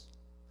doubts.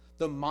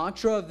 The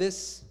mantra of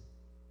this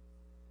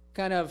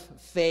kind of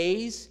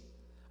phase,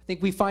 I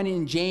think we find it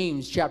in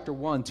James chapter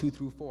 1, 2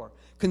 through 4.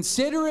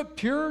 Consider it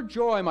pure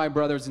joy, my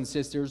brothers and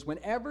sisters,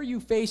 whenever you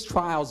face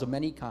trials of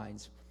many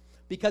kinds,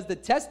 because the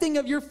testing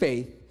of your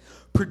faith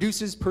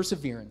produces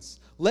perseverance.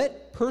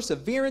 Let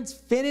perseverance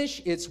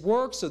finish its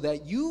work so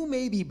that you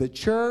may be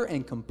mature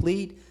and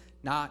complete,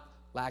 not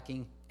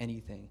lacking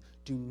anything.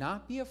 Do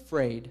not be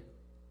afraid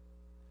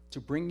to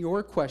bring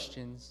your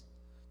questions,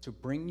 to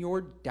bring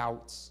your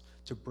doubts,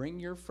 to bring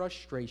your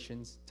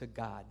frustrations to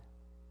God.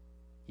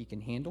 He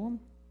can handle them,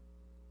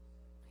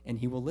 and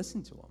he will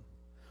listen to them.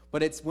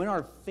 But it's when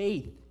our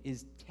faith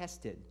is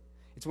tested.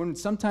 It's when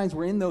sometimes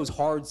we're in those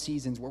hard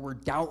seasons where we're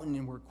doubting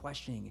and we're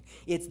questioning.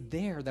 It's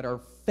there that our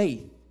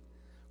faith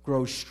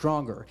grows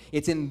stronger.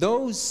 It's in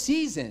those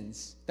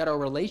seasons that our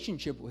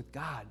relationship with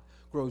God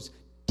grows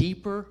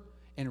deeper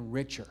and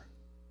richer.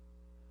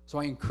 So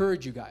I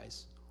encourage you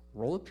guys,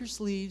 roll up your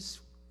sleeves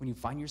when you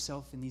find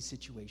yourself in these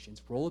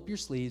situations. Roll up your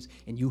sleeves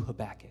and you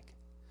Habakkuk.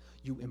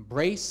 You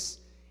embrace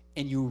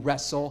and you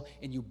wrestle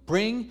and you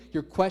bring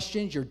your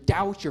questions, your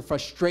doubts, your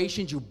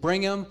frustrations, you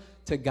bring them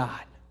to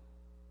God.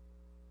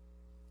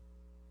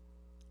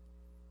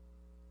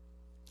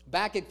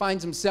 Habakkuk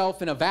finds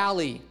himself in a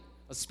valley,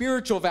 a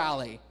spiritual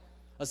valley,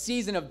 a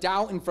season of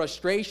doubt and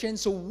frustration.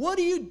 So what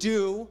do you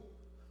do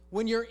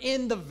when you're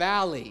in the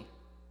valley?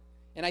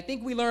 And I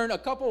think we learn a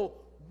couple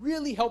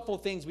really helpful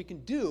things we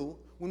can do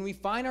when we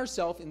find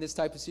ourselves in this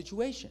type of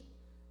situation.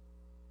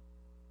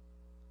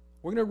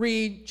 We're going to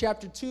read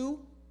chapter 2,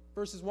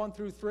 verses 1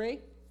 through 3.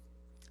 It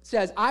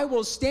says, I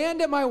will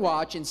stand at my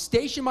watch and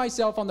station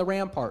myself on the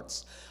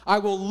ramparts. I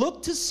will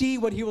look to see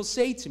what he will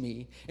say to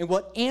me and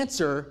what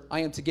answer I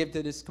am to give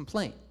to this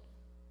complaint.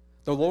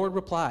 The Lord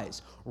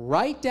replies,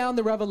 write down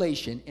the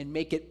revelation and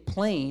make it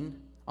plain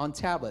on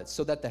tablets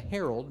so that the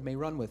herald may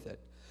run with it.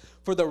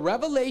 For the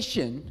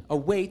revelation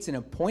awaits an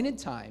appointed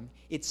time.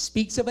 It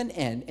speaks of an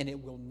end, and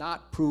it will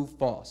not prove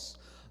false.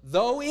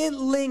 Though it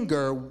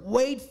linger,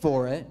 wait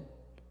for it.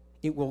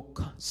 It will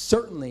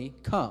certainly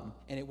come,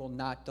 and it will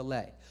not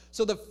delay.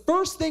 So the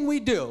first thing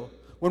we do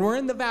when we're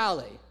in the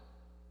valley,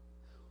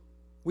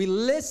 we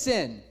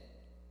listen.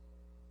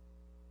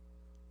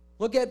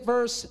 Look at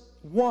verse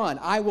 1.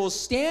 I will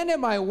stand at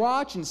my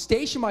watch and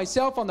station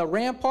myself on the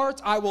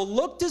ramparts. I will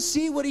look to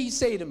see what he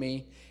say to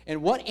me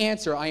and what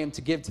answer I am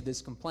to give to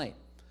this complaint.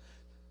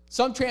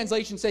 Some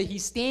translations say he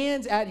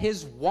stands at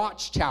his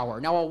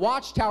watchtower. Now, a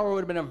watchtower would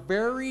have been a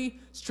very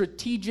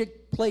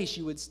strategic place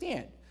you would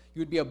stand. You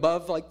would be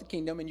above, like, the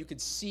kingdom, and you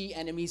could see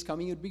enemies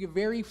coming. It would be a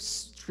very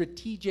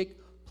strategic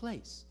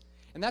place.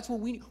 And that's what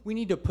we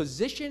need to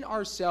position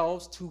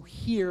ourselves to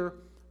hear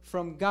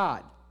from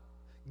God.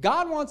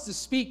 God wants to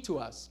speak to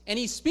us, and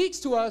he speaks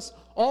to us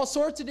all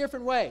sorts of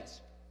different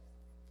ways.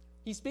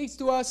 He speaks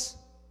to us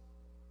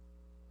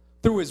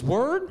through his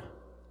word,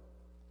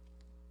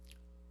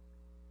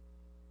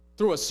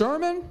 through a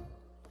sermon,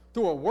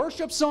 through a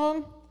worship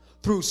song,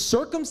 through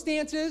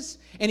circumstances,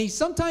 and he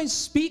sometimes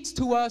speaks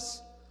to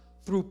us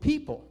through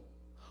people.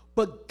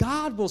 But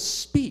God will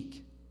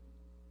speak.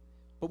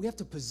 But we have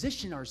to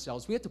position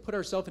ourselves. We have to put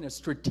ourselves in a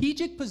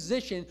strategic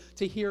position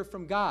to hear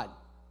from God.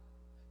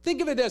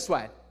 Think of it this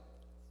way.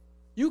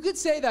 You could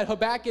say that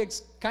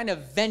Habakkuk's kind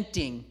of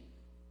venting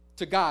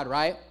to God,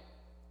 right?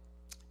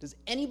 Does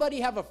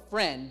anybody have a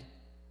friend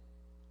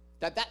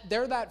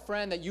they're that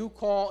friend that you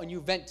call and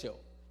you vent to?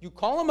 You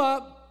call them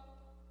up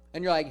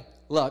and you're like,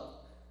 look,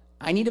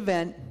 I need a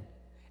vent.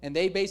 And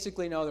they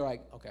basically know, they're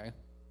like, okay.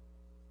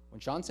 When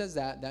Sean says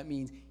that, that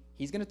means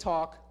he's going to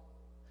talk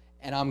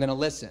and I'm going to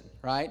listen,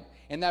 right?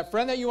 And that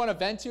friend that you want to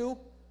vent to,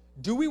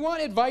 do we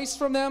want advice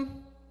from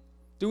them?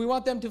 Do we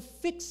want them to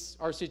fix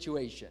our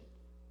situation?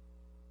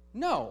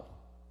 No.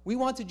 We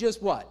want to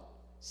just what?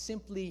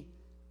 Simply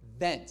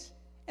vent.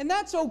 And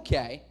that's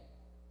okay.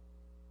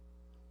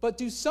 But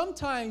do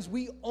sometimes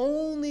we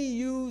only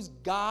use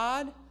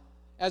God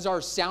as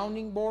our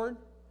sounding board?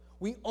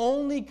 We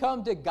only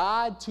come to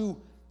God to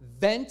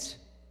vent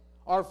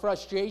our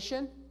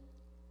frustration?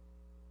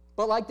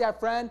 But like that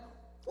friend,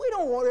 we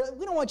don't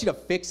want you to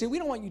fix it. We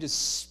don't want you to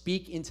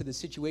speak into the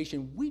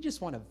situation. We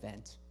just want to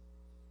vent.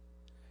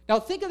 Now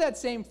think of that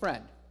same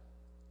friend.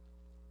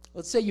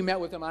 Let's say you met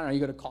with them, I don't know,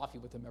 you go to coffee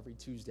with them every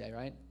Tuesday,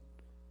 right?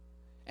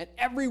 And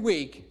every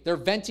week, they're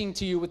venting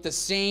to you with the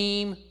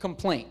same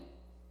complaint.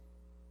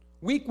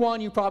 Week 1,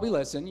 you probably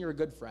listen. You're a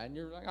good friend.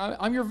 You're like,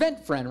 I'm your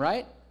vent friend,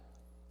 right?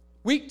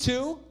 Week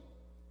 2,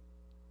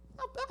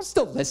 I'll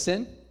still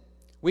listen.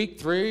 Week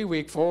 3,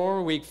 week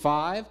 4, week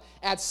 5.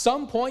 At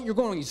some point, you're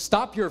going to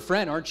stop your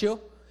friend, aren't you?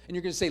 And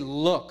you're going to say,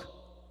 look,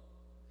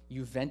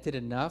 you vented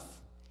enough.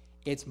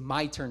 It's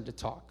my turn to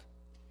talk.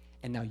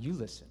 And now you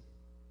listen.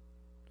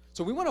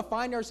 So we want to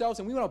find ourselves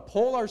and we want to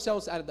pull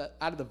ourselves out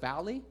of the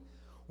valley.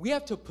 We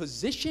have to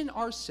position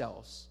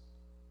ourselves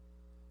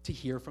to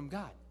hear from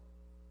God.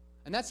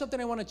 And that's something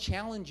I want to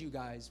challenge you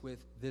guys with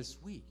this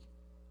week.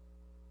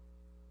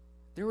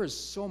 There is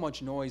so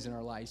much noise in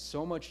our lives,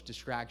 so much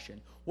distraction.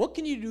 What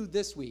can you do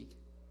this week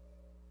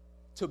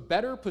to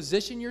better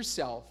position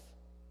yourself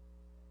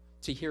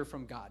to hear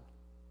from God?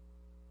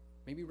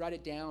 Maybe write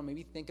it down,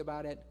 maybe think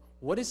about it.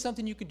 What is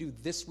something you can do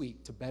this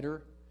week to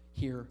better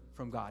hear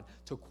from God?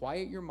 To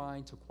quiet your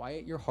mind, to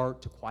quiet your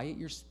heart, to quiet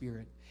your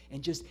spirit,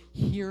 and just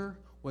hear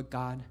what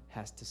God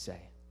has to say.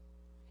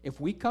 If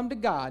we come to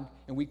God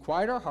and we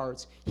quiet our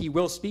hearts, he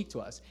will speak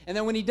to us. And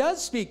then when he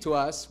does speak to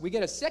us, we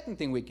get a second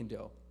thing we can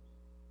do.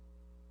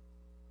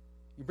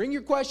 You bring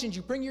your questions,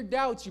 you bring your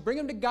doubts, you bring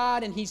them to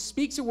God, and he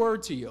speaks a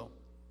word to you.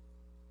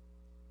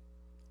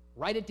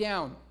 Write it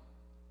down.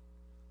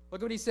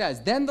 Look what he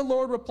says. Then the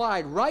Lord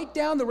replied, write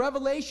down the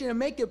revelation and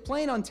make it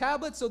plain on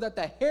tablets so that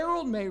the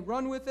herald may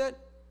run with it.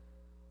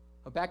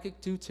 Habakkuk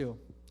 2:2.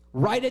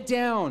 Write it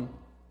down.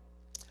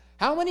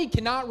 How many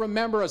cannot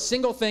remember a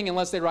single thing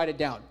unless they write it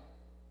down?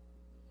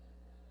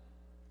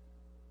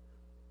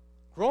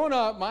 Growing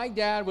up, my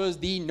dad was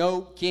the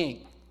note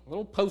king.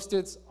 Little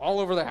Post-its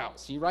all over the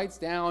house. He writes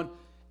down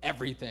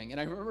everything.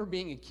 And I remember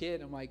being a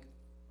kid, I'm like,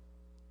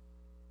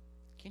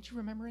 can't you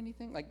remember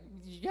anything? Like,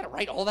 you got to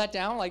write all that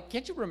down? Like,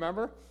 can't you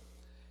remember?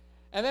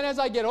 And then as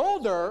I get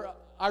older,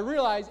 I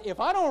realize if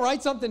I don't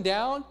write something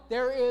down,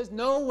 there is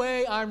no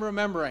way I'm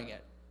remembering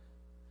it.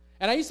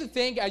 And I used to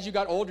think as you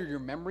got older, your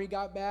memory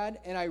got bad.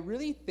 And I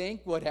really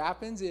think what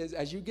happens is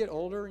as you get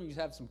older and you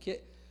have some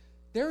kids,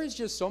 there is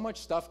just so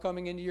much stuff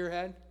coming into your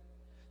head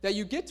that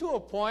you get to a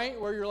point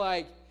where you're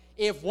like,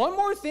 if one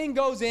more thing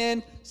goes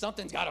in,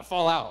 something's got to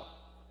fall out,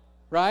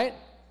 right?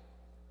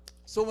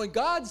 So when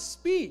God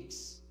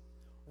speaks,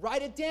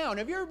 write it down.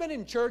 Have you ever been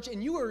in church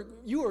and you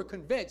were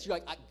convinced, you're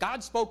like,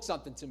 God spoke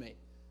something to me.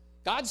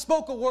 God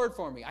spoke a word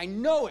for me. I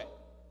know it.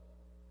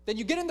 Then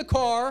you get in the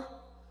car,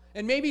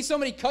 and maybe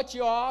somebody cut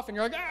you off, and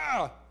you're like,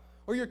 ah!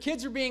 Or your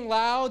kids are being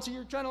loud, so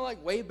you're trying to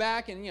like wave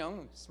back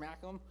and,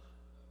 smack them.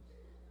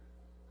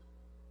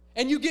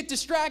 And you get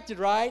distracted,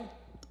 right?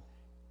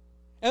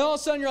 And all of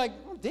a sudden you're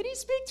like, did he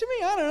speak to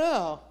me? I don't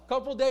know. A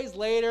couple days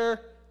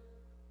later,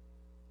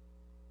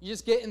 you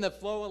just get in the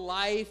flow of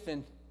life,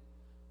 and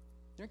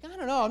you're like, I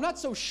don't know. I'm not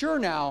so sure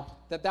now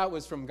that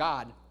was from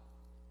God.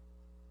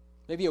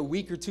 Maybe a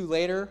week or two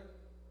later,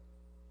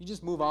 you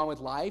just move on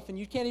with life, and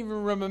you can't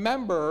even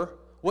remember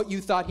what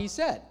you thought he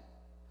said.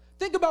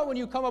 Think about when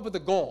you come up with a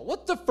goal.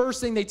 What's the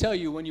first thing they tell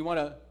you when you want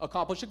to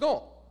accomplish a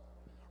goal?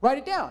 Write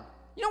it down.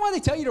 You know why they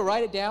tell you to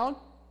write it down?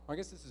 Or I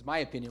guess this is my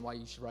opinion why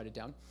you should write it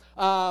down.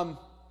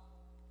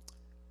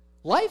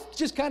 Life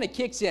just kind of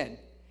kicks in.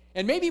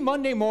 And maybe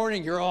Monday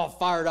morning, you're all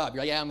fired up.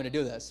 You're like, yeah, I'm going to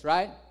do this,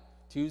 right?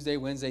 Tuesday,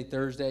 Wednesday,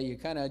 Thursday, you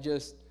kind of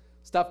just,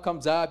 stuff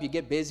comes up, you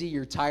get busy,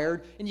 you're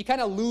tired, and you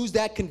kind of lose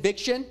that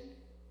conviction,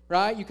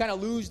 right? You kind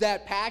of lose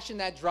that passion,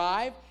 that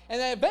drive, and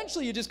then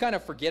eventually you just kind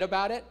of forget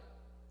about it,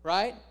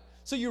 right?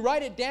 So you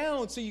write it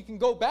down so you can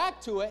go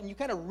back to it and you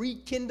kind of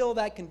rekindle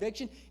that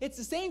conviction. It's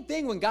the same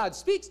thing when God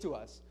speaks to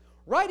us.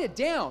 Write it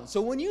down.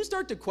 So when you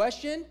start to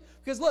question,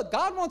 because look,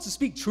 God wants to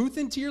speak truth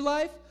into your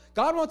life.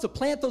 God wants to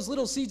plant those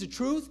little seeds of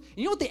truth. And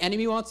you know what the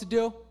enemy wants to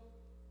do?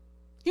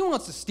 He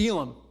wants to steal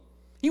them.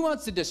 He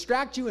wants to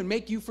distract you and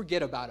make you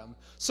forget about them.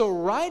 So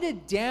write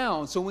it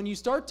down. So when you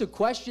start to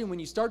question, when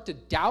you start to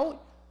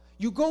doubt,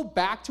 you go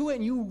back to it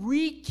and you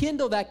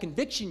rekindle that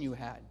conviction you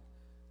had.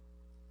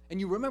 And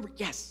you remember,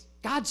 yes,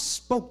 God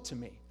spoke to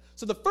me.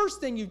 So the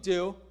first thing you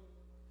do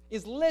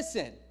is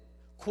listen.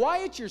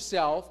 Quiet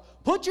yourself.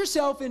 Put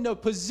yourself in a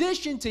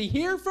position to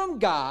hear from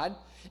God.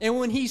 And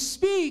when he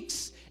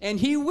speaks, and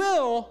he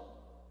will,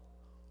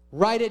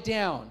 write it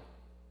down.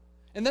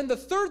 And then the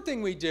third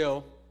thing we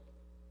do,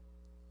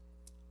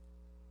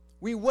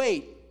 we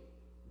wait.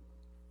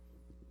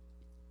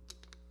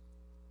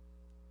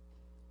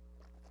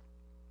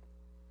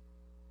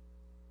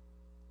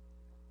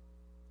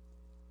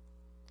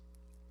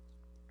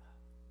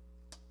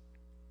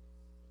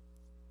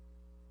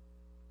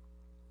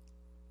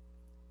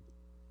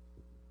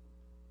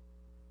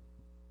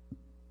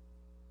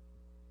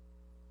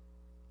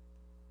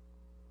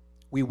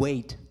 We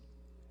wait.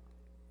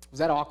 Was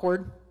that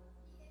awkward?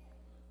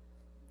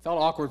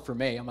 Felt awkward for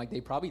me. I'm like,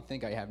 they probably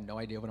think I have no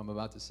idea what I'm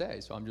about to say,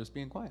 so I'm just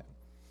being quiet.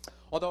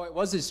 Although it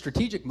was a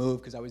strategic move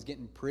because I was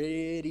getting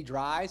pretty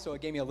dry, so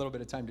it gave me a little bit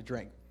of time to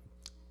drink.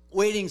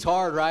 Waiting's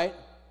hard, right?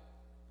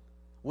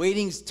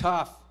 Waiting's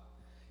tough.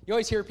 You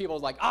always hear people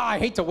like, I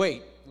hate to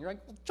wait. And you're like,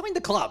 well, join the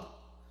club.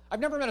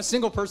 I've never met a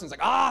single person who's like,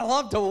 I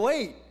love to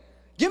wait.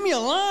 Give me a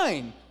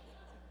line.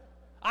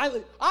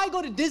 I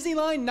go to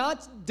Disneyland,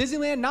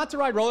 not to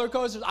ride roller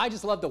coasters. I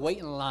just love to wait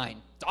in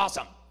line. It's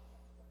awesome.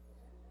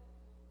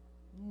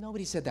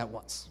 Nobody said that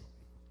once.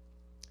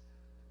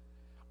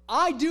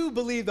 I do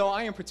believe, though,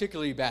 I am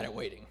particularly bad at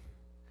waiting.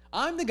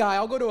 I'm the guy,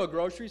 I'll go to a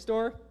grocery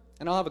store,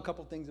 and I'll have a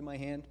couple things in my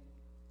hand,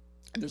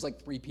 and there's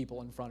like 3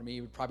 people in front of me.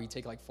 It would probably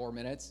take like 4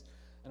 minutes.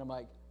 And I'm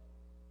like,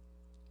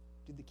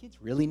 do the kids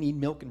really need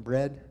milk and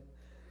bread?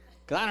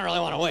 Because I don't really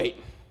want to wait.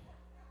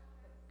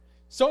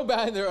 So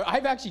bad.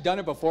 I've actually done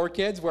it before,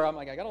 kids, where I'm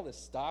like, I got all this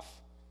stuff.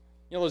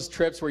 You know those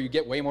trips where you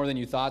get way more than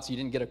you thought, so you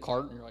didn't get a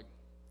cart, and you're like,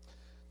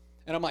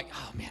 and I'm like,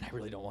 oh man, I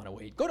really don't want to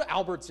wait. Go to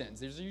Albertsons.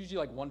 There's usually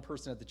like one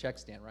person at the check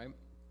stand, right?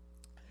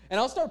 And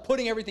I'll start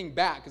putting everything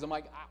back because I'm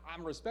like,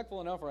 I'm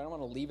respectful enough where I don't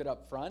want to leave it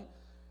up front.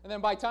 And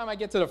then by the time I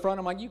get to the front,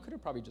 I'm like, you could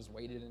have probably just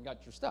waited and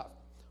got your stuff.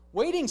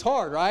 Waiting's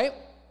hard, right?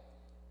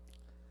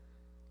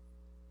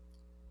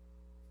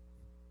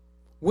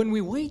 When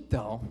we wait,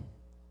 though,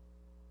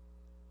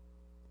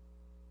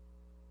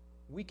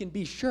 we can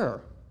be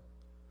sure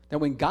that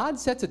when God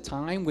sets a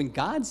time, when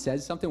God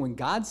says something, when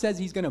God says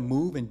he's going to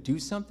move and do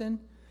something,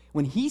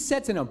 when he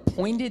sets an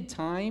appointed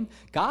time,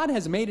 God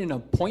has made an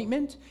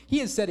appointment. He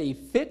has set a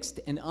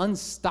fixed and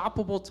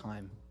unstoppable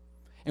time.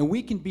 And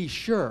we can be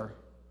sure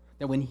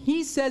that when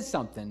he says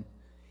something,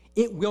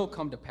 it will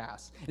come to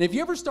pass. And if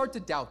you ever start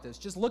to doubt this,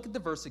 just look at the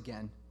verse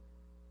again.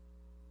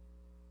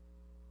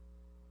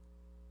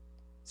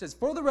 It says,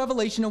 for the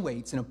revelation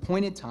awaits an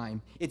appointed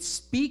time. It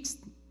speaks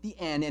the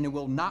end, and it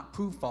will not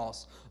prove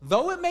false.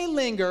 Though it may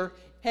linger,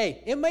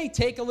 hey, it may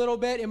take a little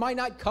bit. It might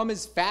not come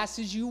as fast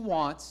as you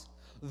want.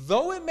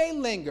 Though it may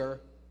linger,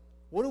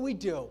 what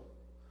do?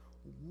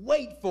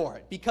 Wait for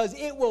it, because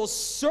it will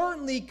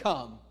certainly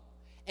come,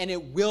 and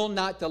it will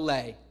not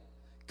delay.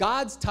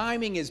 God's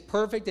timing is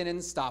perfect and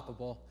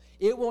unstoppable.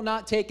 It will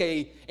not take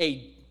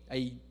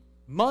a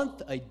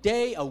month, a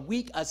day, a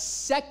week, a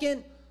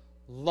second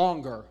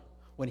longer.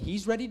 when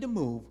he's ready to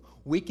move,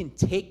 we can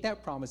take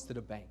that promise to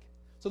the bank.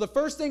 So the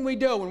first thing we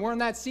do when we're in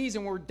that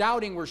season, we're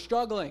doubting, we're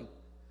struggling,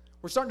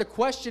 we're starting to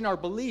question our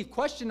belief,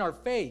 question our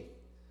faith.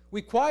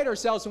 We quiet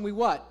ourselves and we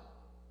what?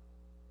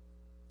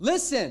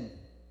 Listen.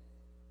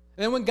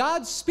 And then when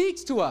God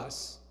speaks to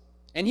us,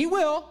 and he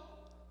will,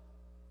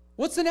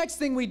 what's the next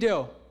thing we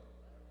do?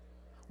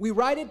 We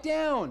write it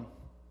down.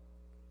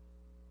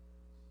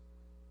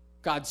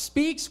 God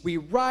speaks, we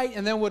write,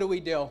 and then what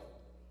do?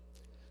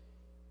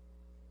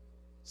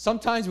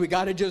 Sometimes we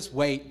got to just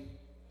wait.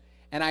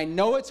 And I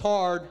know it's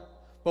hard,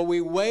 but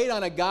we wait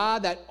on a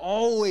God that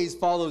always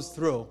follows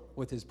through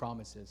with his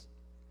promises.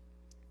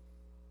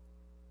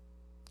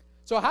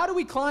 So how do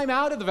we climb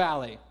out of the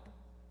valley?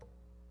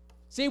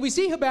 See, we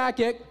see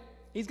Habakkuk.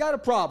 He's got a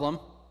problem.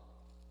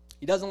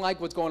 He doesn't like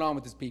what's going on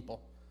with his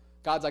people.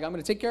 God's like, I'm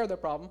going to take care of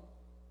that problem.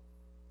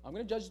 I'm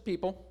going to judge the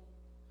people.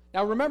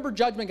 Now remember,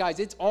 judgment, guys,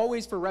 it's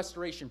always for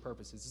restoration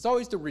purposes. It's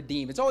always to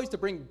redeem. It's always to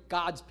bring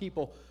God's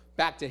people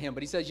back to him.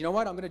 But he says, you know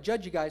what? I'm going to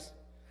judge you guys,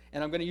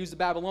 and I'm going to use the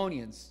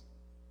Babylonians.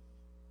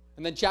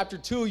 And then chapter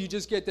 2, you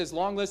just get this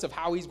long list of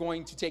how he's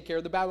going to take care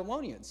of the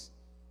Babylonians.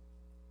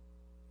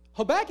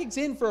 Habakkuk's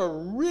in for a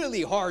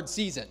really hard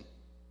season,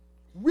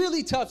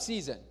 really tough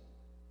season.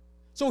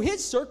 So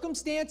his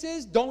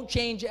circumstances don't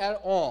change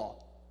at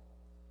all.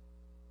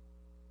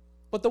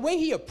 But the way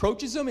he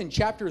approaches them in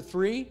chapter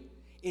 3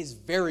 is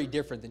very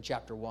different than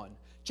chapter 1.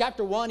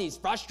 Chapter 1, he's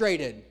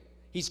frustrated.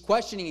 He's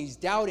questioning. He's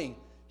doubting.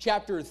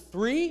 Chapter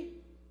 3,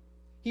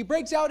 he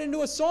breaks out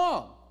into a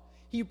song.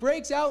 He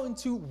breaks out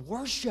into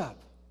worship.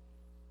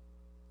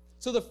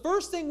 So the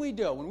first thing we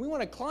do when we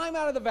want to climb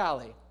out of the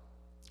valley,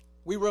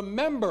 we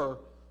remember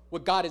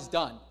what God has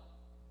done.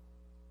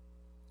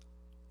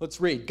 Let's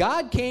read.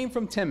 God came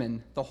from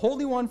Teman, the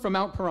Holy One from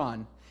Mount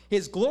Paran.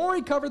 His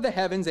glory covered the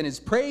heavens, and his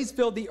praise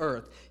filled the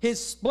earth.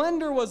 His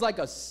splendor was like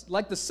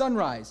the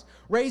sunrise.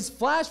 Rays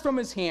flashed from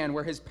his hand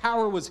where his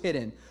power was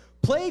hidden.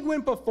 Plague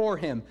went before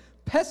him.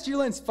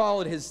 Pestilence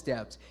followed his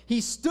steps. He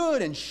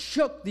stood and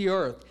shook the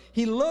earth.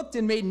 He looked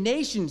and made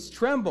nations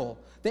tremble.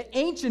 The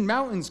ancient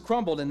mountains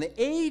crumbled, and the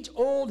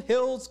age-old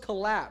hills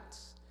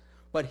collapsed.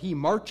 But he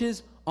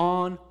marches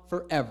on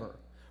forever.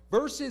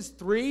 Verses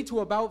 3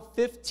 to about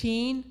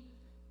 15,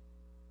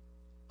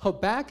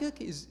 Habakkuk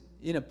is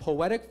in a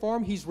poetic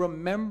form. He's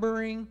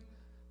remembering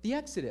the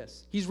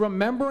Exodus. He's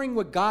remembering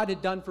what God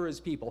had done for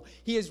his people.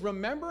 He is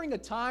remembering a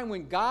time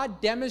when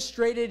God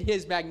demonstrated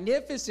his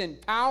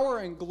magnificent power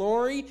and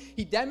glory.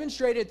 He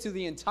demonstrated to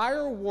the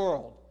entire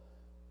world.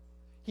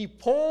 He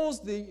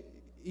pulls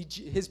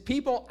his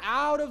people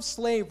out of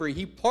slavery.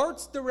 He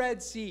parts the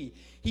Red Sea.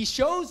 He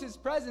shows his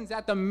presence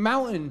at the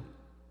mountain,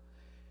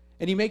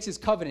 and he makes his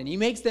covenant. He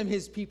makes them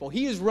his people.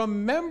 He is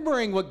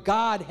remembering what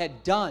God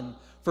had done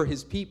for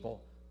his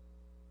people.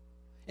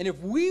 And if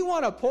we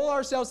want to pull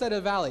ourselves out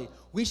of the valley,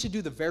 we should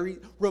do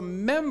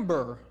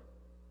remember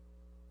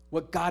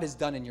what God has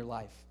done in your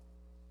life.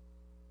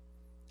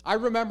 I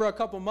remember a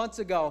couple months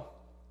ago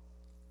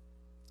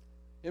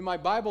in my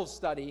Bible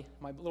study,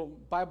 my little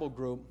Bible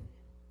group,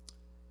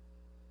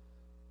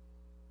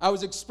 I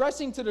was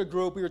expressing to the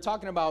group, we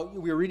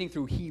were reading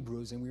through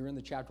Hebrews, and we were in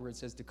the chapter where it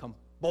says to come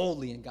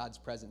boldly in God's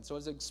presence. So I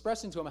was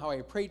expressing to them how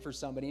I prayed for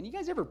somebody. And you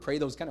guys ever pray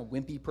those kind of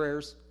wimpy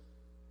prayers?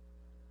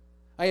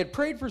 I had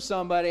prayed for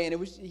somebody,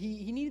 and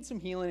he needed some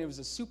healing. It was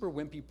a super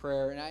wimpy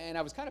prayer, and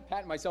I was kind of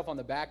patting myself on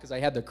the back because I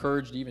had the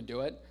courage to even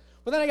do it.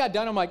 But then I got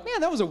done, I'm like,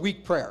 man, that was a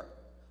weak prayer.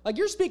 Like,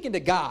 you're speaking to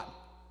God.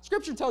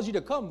 Scripture tells you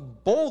to come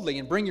boldly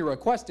and bring your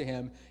request to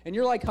him, and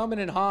you're like humming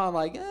and hawing,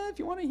 like, if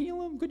you want to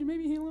heal him, could you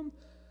maybe heal him?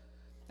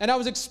 And I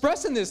was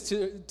expressing this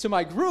to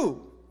my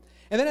group.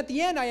 And then at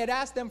the end, I had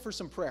asked them for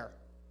some prayer.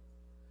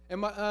 And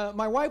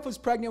my wife was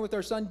pregnant with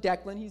our son,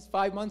 Declan. He's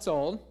 5 months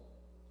old.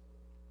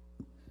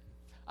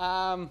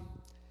 And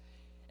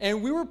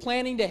we were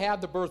planning to have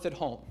the birth at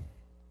home.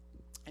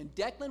 And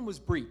Declan was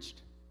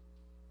breeched.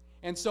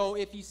 And so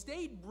if he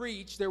stayed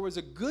breeched, there was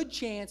a good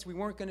chance we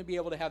weren't going to be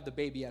able to have the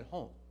baby at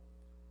home.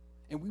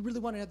 And we really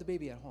wanted to have the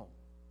baby at home.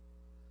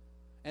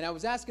 And I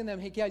was asking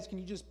them, hey, guys, can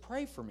you just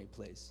pray for me,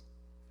 please?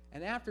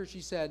 And after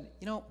she said,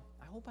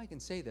 I hope I can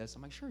say this.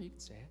 I'm like, sure, you can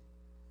say it.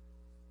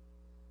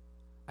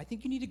 I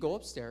think you need to go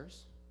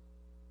upstairs,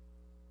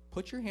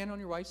 put your hand on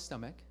your wife's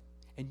stomach,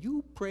 and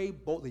you pray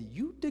boldly.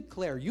 You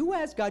declare, you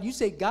ask God, you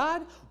say,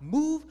 God,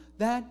 move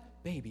that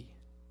baby.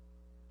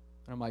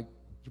 And I'm like,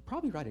 you're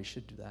probably right, I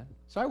should do that.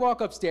 So I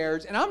walk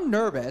upstairs, and I'm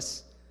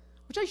nervous,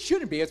 which I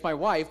shouldn't be. It's my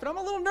wife, but I'm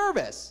a little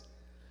nervous.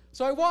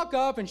 So I walk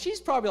up, and she's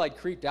probably like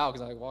creeped out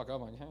because I walk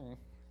up, I'm like, hey.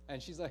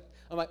 And she's like,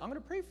 I'm going to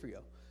pray for you.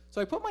 So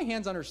I put my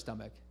hands on her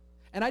stomach,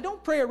 and I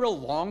don't pray a real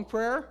long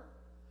prayer,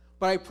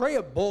 but I pray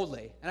it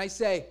boldly. And I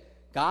say,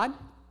 God,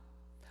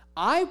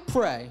 I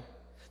pray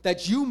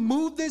that you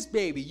move this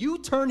baby. You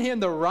turn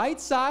him the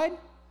right side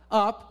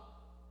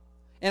up,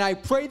 and I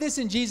pray this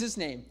in Jesus'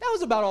 name. That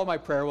was about all my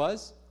prayer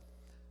was.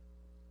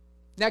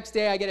 Next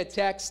day, I get a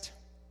text.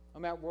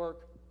 I'm at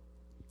work.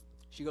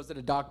 She goes to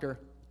the doctor.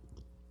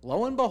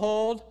 Lo and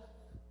behold,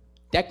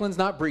 Declan's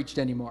not breeched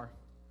anymore.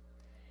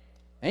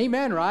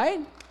 Amen, right?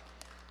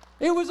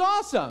 It was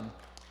awesome.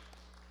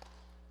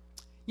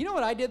 You know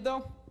what I did,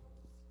 though?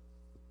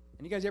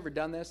 And you guys ever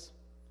done this?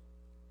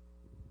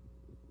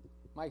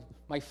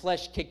 My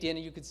flesh kicked in,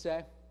 you could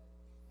say.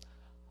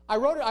 I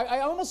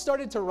almost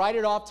started to write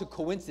it off to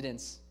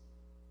coincidence.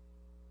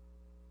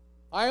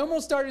 I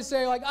almost started to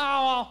say, like,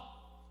 well,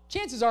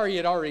 chances are he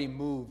had already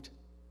moved.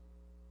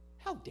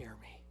 How dare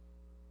me?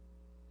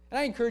 And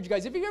I encourage you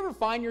guys, if you ever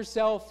find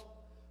yourself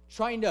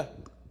trying to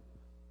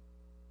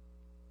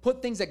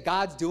put things that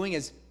God's doing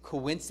as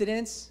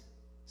coincidence,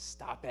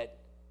 stop it.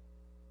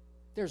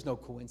 There's no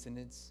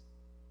coincidence.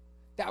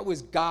 That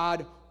was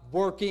God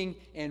working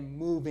and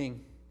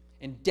moving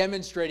and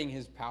demonstrating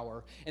his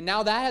power. And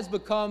now that has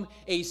become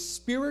a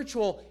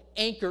spiritual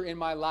anchor in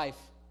my life.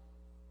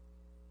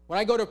 When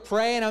I go to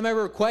pray and I'm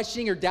ever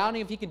questioning or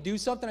doubting if he can do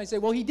something, I say,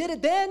 well, he did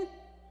it then,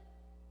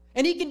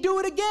 and he can do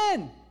it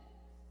again.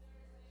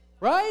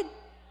 Right?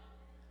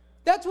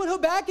 That's what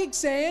Habakkuk's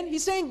saying.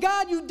 He's saying,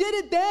 God, you did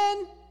it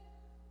then.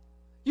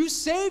 You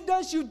saved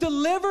us. You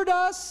delivered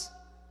us.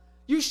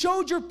 You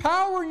showed your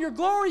power and your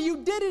glory.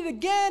 You did it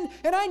again,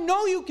 and I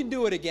know you can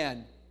do it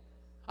again.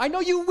 I know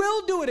you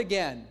will do it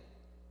again.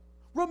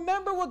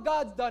 Remember what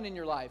God's done in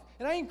your life.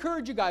 And I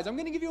encourage you guys, I'm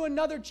going to give you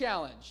another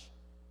challenge.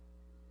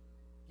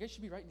 You guys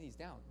should be writing these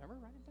down.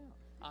 Remember? Write it down.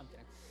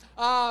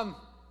 I'm kidding.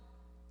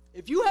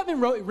 If you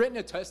haven't written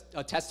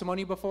a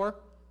testimony before,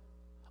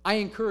 I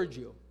encourage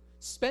you,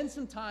 spend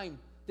some time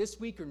this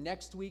week or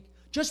next week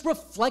just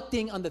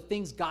reflecting on the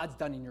things God's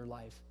done in your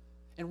life.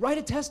 And write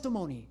a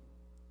testimony.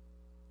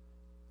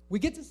 We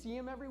get to see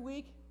him every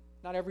week.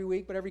 Not every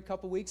week, but every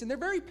couple weeks. And they're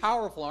very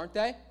powerful, aren't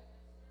they?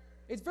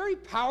 It's very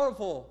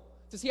powerful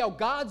to see how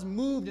God's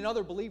moved in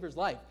other believers'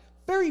 life.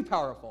 Very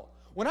powerful.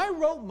 When I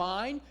wrote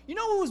mine, you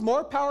know what was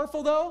more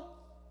powerful, though?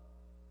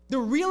 The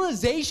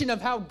realization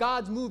of how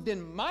God's moved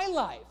in my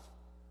life.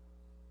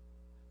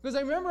 Because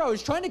I remember I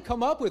was trying to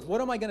come up with, what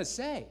am I going to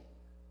say? And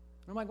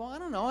I'm like, well, I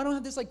don't know. I don't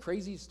have this, like,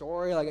 crazy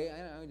story. Like,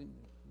 I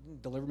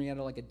didn't deliver me out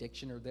of, like,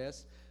 addiction or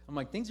this. I'm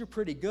like, things are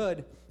pretty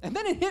good. And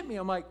then it hit me.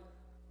 I'm like,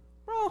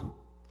 bro,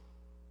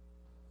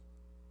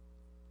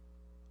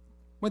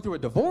 went through a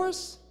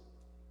divorce.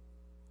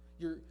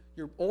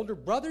 Your older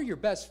brother, your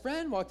best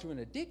friend, walked through an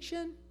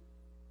addiction.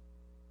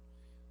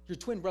 Your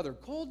twin brother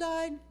Cole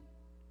died.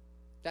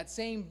 That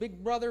same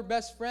big brother,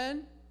 best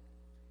friend,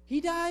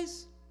 he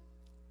dies.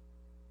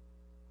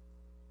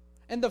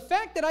 And the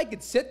fact that I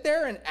could sit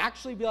there and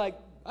actually be like,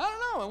 I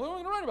don't know, what am I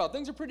going to write about?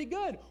 Things are pretty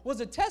good,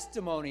 was a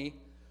testimony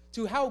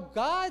to how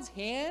God's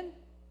hand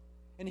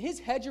and his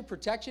hedge of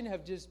protection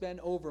have just been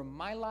over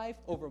my life,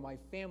 over my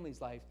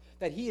family's life,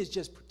 that he has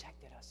just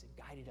protected us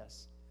and guided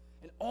us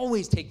and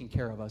always taking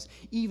care of us,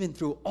 even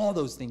through all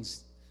those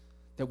things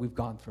that we've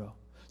gone through.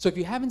 So if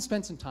you haven't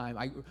spent some time,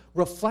 I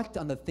reflect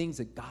on the things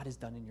that God has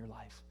done in your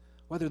life,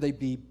 whether they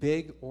be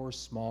big or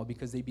small,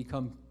 because they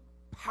become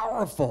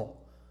powerful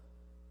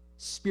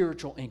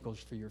spiritual anchors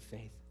for your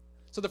faith.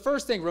 So the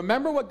first thing,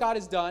 remember what God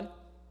has done.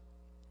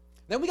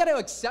 Then we got to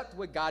accept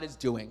what God is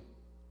doing.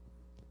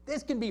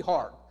 This can be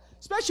hard,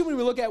 especially when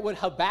we look at what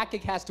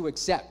Habakkuk has to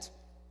accept.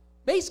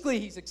 Basically,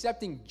 he's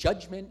accepting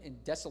judgment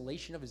and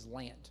desolation of his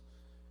land.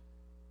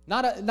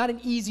 Not an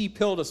easy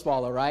pill to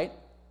swallow, right?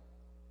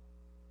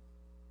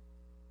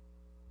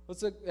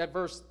 Let's look at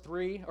verse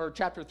 3, or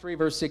chapter 3,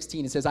 verse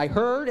 16. It says, I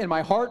heard and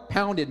my heart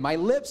pounded, my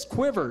lips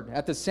quivered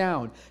at the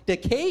sound.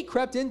 Decay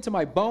crept into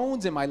my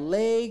bones and my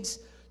legs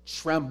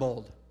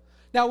trembled.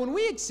 Now, when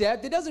we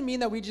accept, it doesn't mean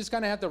that we just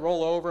kind of have to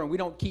roll over and we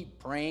don't keep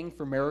praying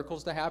for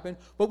miracles to happen.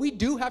 But we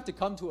do have to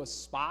come to a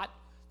spot,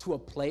 to a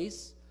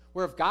place,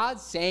 where if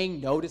God's saying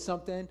no to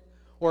something,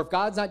 or if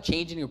God's not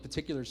changing a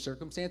particular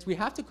circumstance, we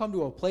have to come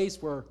to a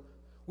place where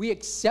we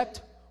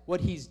accept what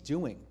he's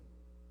doing.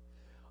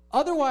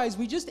 Otherwise,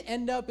 we just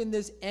end up in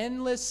this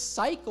endless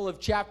cycle of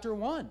chapter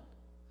 1.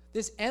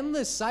 This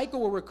endless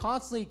cycle where we're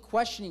constantly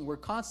questioning, we're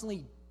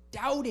constantly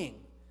doubting.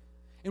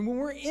 And when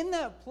we're in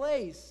that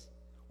place,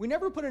 we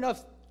never put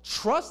enough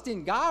trust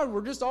in God.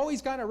 We're just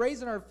always kind of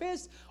raising our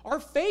fists. Our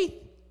faith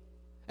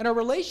and our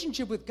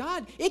relationship with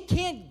God, it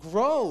can't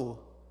grow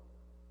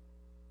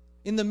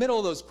in the middle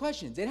of those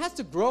questions. It has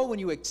to grow when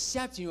you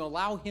accept and you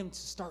allow him to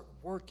start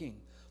working.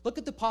 Look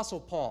at the Apostle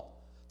Paul.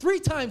 3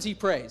 times he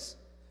prays,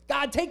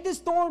 God, take this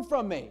thorn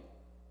from me.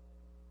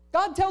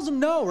 God tells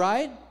him no,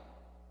 right?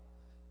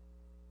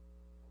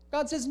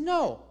 God says,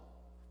 no.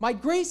 My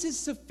grace is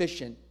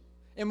sufficient,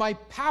 and my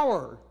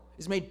power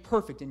is made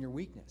perfect in your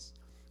weakness.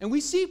 And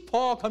we see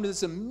Paul come to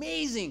this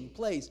amazing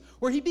place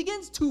where he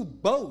begins to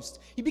boast.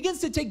 He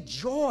begins to take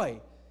joy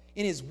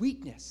in his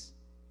weakness.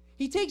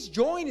 He takes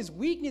joy in his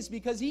weakness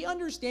because he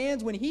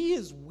understands when he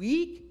is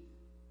weak,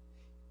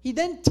 he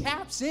then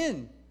taps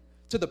in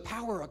to the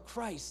power of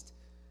Christ.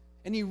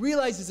 And he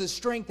realizes a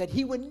strength that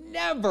he would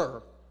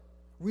never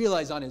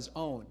realize on his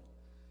own.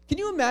 Can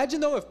you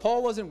imagine, though, if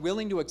Paul wasn't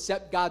willing to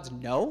accept God's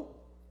no?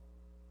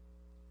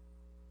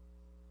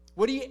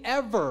 Would he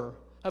ever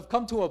have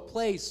come to a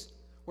place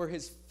where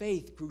his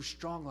faith grew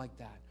strong like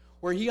that?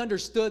 Where he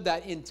understood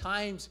that in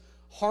times,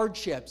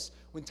 hardships,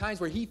 when times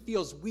where he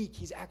feels weak,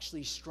 he's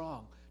actually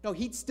strong. No,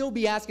 he'd still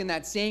be asking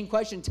that same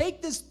question.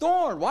 Take this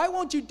thorn. Why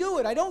won't you do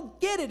it? I don't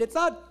get it. It's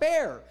not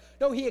fair.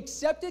 No, he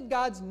accepted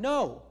God's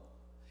no.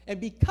 And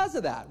because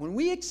of that, when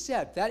we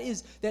accept,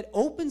 that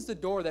opens the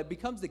door, that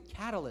becomes the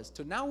catalyst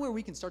to now where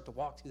we can start to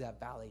walk through that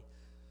valley.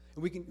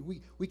 And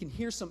we can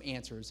hear some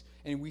answers,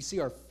 and we see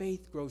our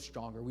faith grow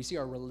stronger. We see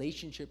our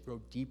relationship grow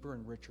deeper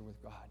and richer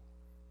with God.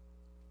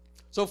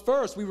 So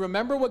first, we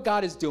remember what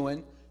God is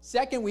doing.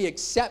 Second, we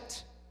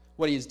accept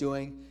what he is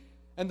doing.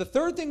 And the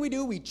third thing we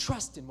do, we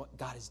trust in what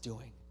God is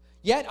doing.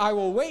 Yet I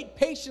will wait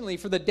patiently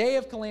for the day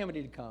of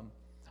calamity to come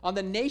on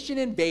the nation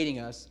invading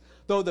us.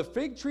 Though the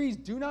fig trees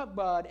do not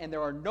bud and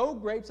there are no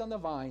grapes on the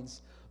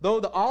vines, though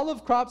the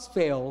olive crops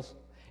fails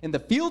and the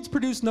fields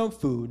produce no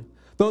food,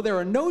 though there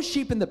are no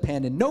sheep in the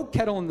pen and no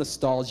kettle in the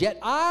stalls, yet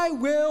I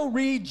will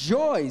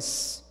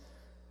rejoice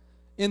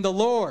in the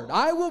Lord.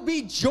 I will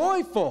be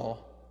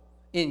joyful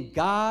in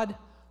God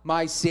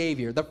my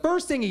Savior. The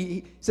first thing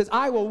he says,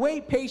 I will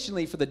wait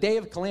patiently for the day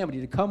of calamity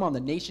to come on the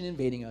nation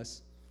invading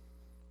us.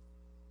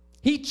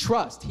 He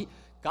trusts.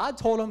 God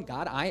told him,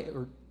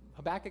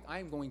 Habakkuk, I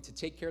am going to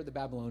take care of the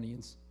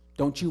Babylonians.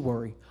 Don't you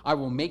worry. I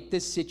will make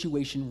this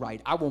situation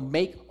right. I will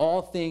make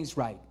all things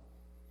right.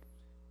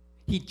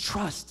 He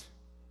trusts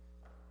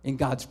in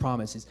God's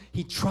promises.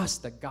 He trusts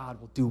that God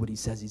will do what he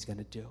says he's going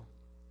to do.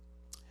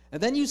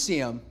 And then you see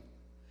him.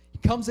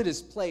 He comes at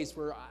this place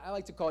where I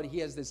like to call it, he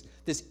has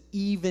this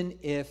even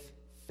if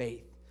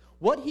faith.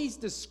 What he's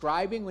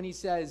describing when he's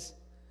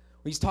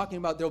talking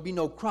about there'll be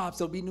no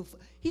crops,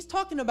 he's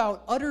talking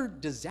about utter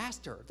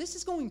disaster. This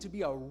is going to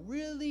be a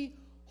really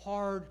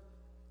hard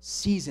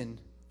season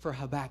for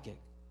Habakkuk.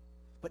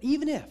 But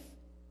even if,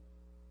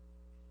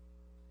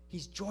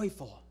 he's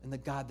joyful in the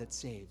God that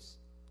saves.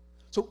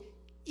 So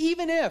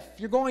even if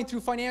you're going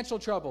through financial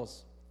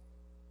troubles,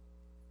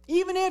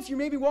 even if you're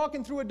maybe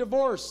walking through a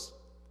divorce,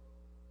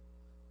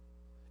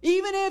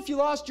 even if you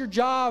lost your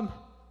job,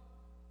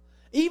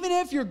 even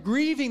if you're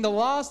grieving the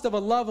loss of a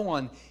loved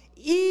one,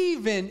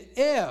 even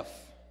if,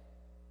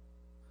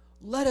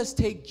 let us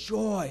take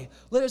joy.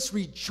 Let us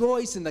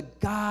rejoice in the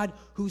God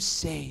who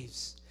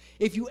saves.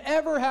 If you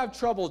ever have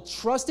trouble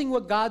trusting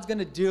what God's going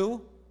to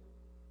do,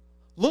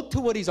 look to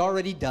what he's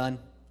already done.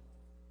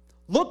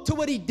 Look to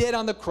what he did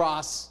on the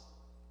cross.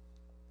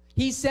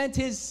 He sent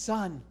his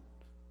son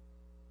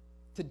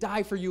to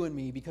die for you and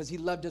me because he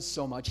loved us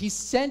so much. He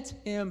sent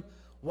him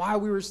while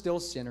we were still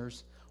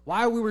sinners,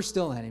 while we were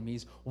still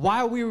enemies,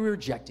 while we were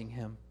rejecting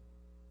him.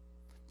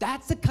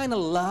 That's the kind of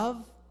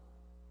love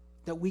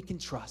that we can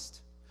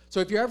trust. So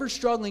if you're ever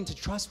struggling to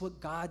trust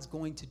what God's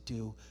going to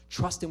do,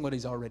 trust in what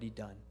he's already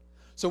done.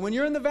 So when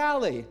you're in the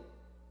valley,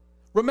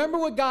 remember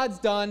what God's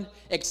done,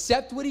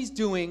 accept what he's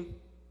doing,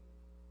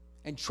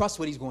 and trust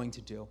what he's going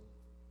to do.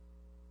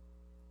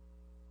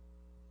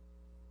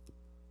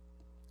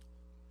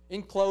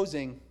 In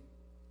closing,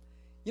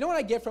 you know what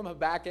I get from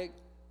Habakkuk?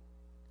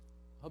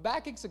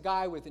 Habakkuk's a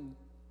guy with an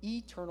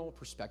eternal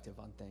perspective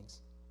on things.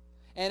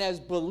 And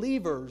as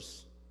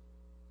believers,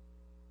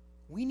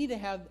 we need to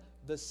have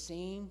the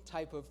same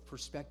type of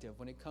perspective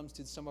when it comes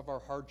to some of our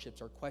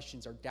hardships, our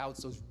questions, our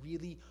doubts, those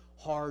really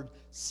hard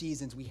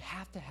seasons. We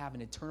have to have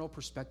an eternal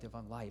perspective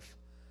on life.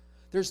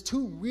 There's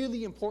two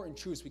really important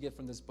truths we get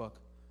from this book.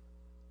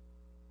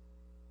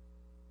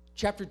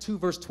 Chapter 2,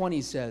 verse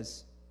 20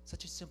 says,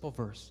 such a simple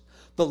verse,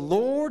 the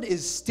Lord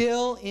is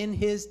still in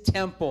his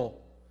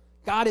temple.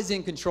 God is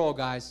in control,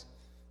 guys.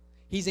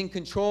 He's in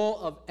control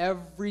of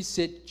every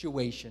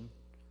situation.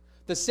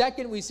 The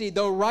second we see,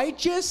 the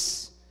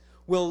righteous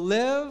will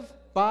live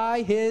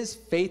by his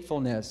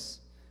faithfulness.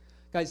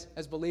 Guys,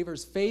 as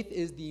believers, faith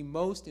is the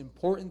most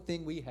important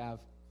thing we have.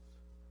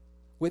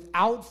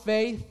 Without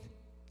faith,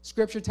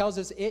 Scripture tells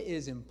us it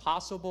is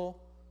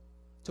impossible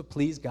to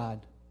please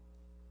God.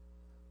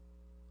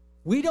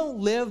 We don't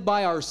live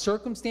by our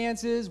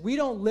circumstances. We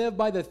don't live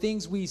by the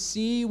things we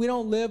see. We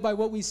don't live by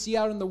what we see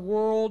out in the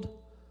world.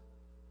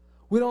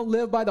 We don't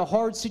live by the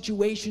hard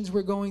situations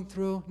we're going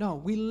through. No,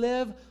 we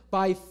live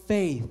by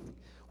faith.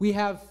 We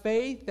have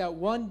faith that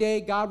one day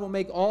God will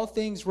make all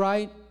things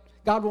right.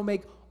 God will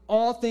make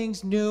all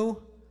things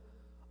new.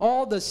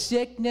 All the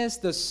sickness,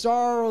 the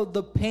sorrow,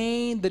 the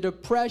pain, the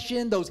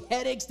depression, those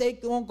headaches, they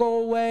won't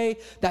go away,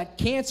 that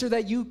cancer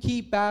that you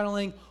keep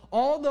battling,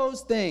 all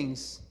those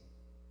things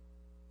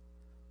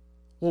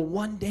will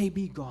one day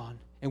be gone,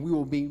 and we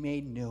will be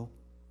made new.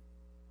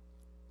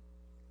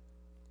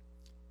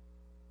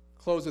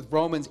 Close with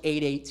Romans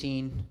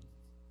 8:18.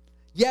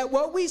 Yet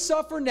what we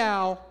suffer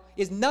now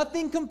is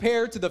nothing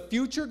compared to the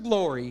future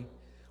glory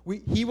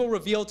he will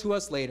reveal to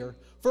us later.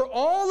 For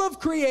all of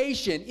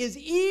creation is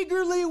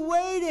eagerly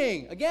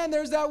waiting. Again,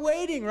 there's that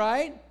waiting,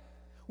 right?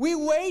 We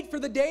wait for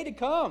the day to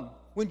come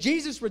when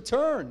Jesus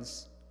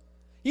returns.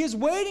 He is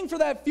waiting for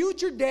that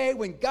future day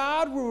when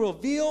God will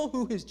reveal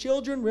who his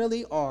children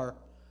really are.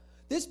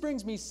 This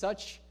brings me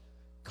such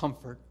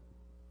comfort.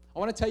 I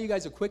want to tell you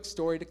guys a quick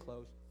story to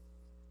close.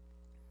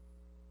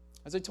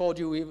 As I told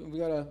you, we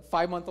got a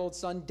 5-month-old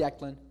son,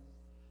 Declan,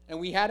 and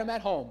we had him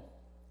at home,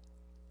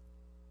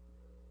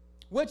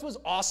 which was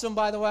awesome,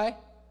 by the way.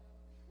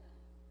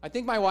 I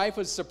think my wife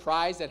was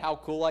surprised at how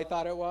cool I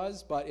thought it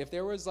was, but if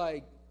there was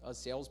like a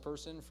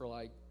salesperson for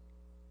like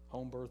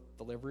home birth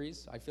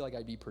deliveries, I feel like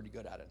I'd be pretty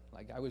good at it.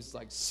 Like I was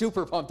like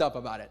super pumped up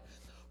about it.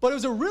 But it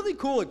was a really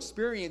cool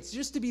experience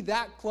just to be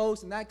that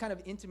close and that kind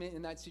of intimate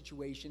in that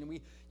situation. And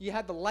you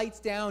had the lights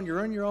down,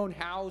 you're in your own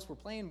house, we're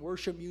playing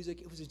worship music.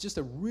 It was just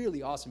a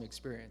really awesome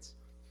experience.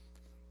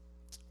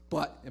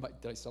 But,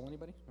 did I sell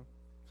anybody? No.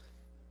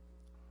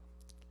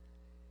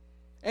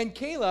 And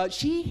Kayla,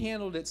 she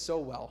handled it so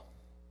well.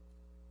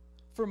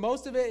 For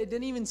most of it, it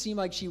didn't even seem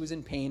like she was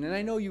in pain. And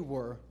I know you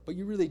were, but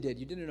you really did.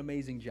 You did an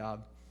amazing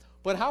job.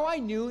 But how I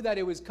knew that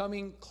it was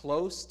coming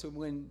close to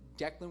when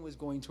Declan was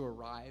going to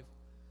arrive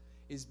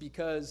is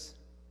because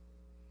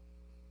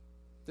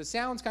the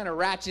sounds kind of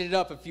ratcheted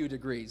up a few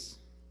degrees.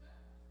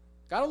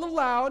 Got a little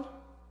loud,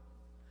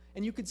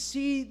 and you could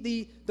see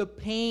the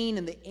pain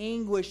and the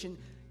anguish, and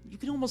you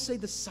could almost say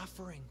the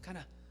suffering kind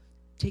of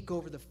take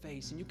over the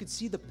face, and you could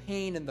see the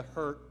pain and the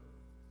hurt.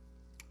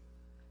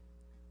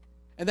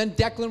 And then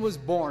Declan was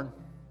born.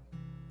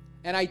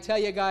 And I tell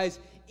you guys,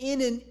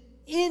 in an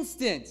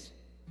instant,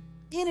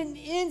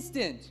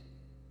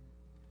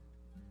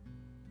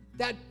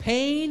 that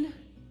pain,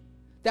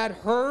 that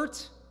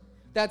hurt,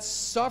 that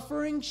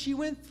suffering she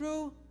went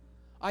through,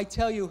 I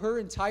tell you, her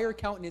entire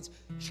countenance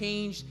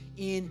changed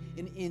in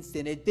an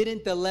instant. It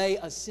didn't delay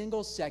a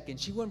single second.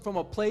 She went from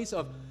a place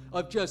of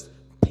just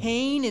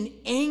pain and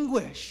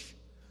anguish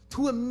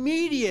to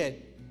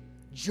immediate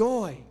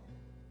joy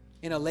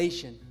and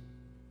elation.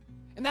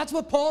 And that's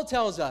what Paul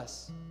tells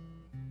us.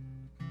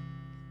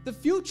 The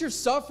future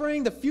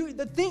suffering,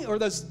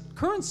 the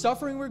current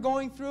suffering we're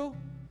going through,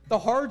 the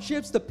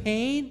hardships, the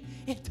pain,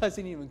 it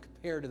doesn't even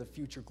compare to the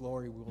future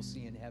glory we will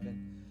see in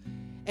heaven.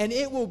 And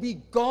it will be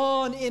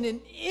gone in an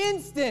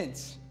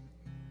instant.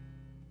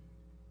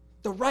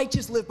 The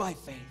righteous live by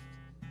faith.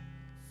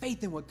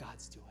 Faith in what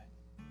God's doing.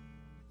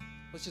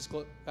 Let's just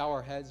bow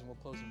our heads and we'll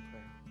close in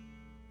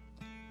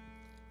prayer.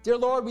 Dear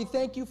Lord, we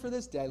thank you for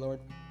this day, Lord.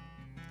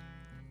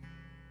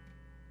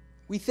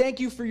 We thank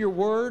you for your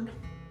word.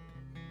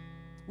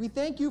 We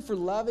thank you for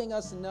loving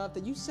us enough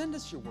that you send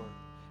us your word.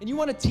 And you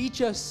want to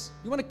teach us,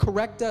 you want to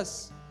correct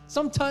us,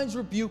 sometimes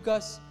rebuke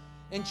us,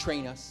 and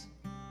train us.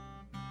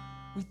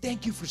 We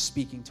thank you for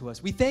speaking to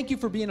us. We thank you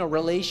for being a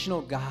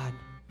relational God.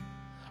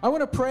 I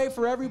want to pray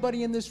for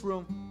everybody in this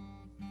room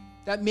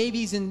that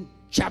maybe is in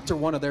chapter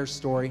 1 of their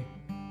story.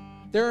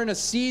 They're in a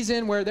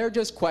season where they're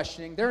just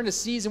questioning. They're in a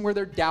season where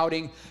they're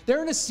doubting.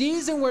 They're in a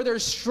season where they're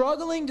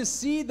struggling to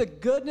see the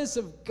goodness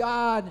of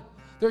God.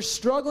 They're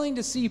struggling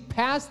to see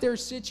past their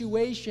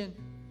situation.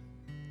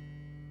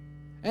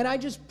 And I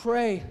just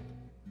pray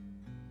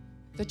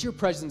that your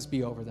presence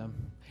be over them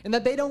and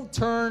that they don't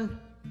turn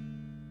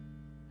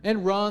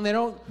and run. They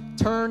don't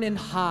turn and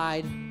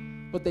hide,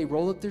 but they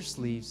roll up their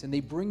sleeves and they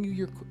bring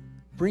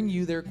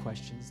you their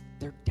questions,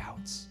 their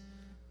doubts.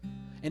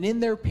 And in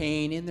their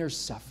pain, in their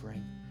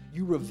suffering,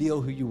 you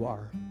reveal who you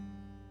are.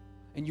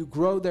 And you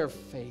grow their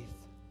faith.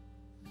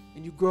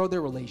 And you grow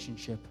their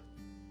relationship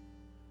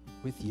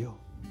with you.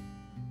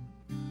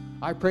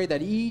 I pray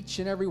that each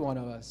and every one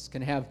of us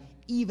can have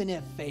even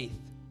if faith.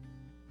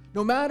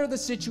 No matter the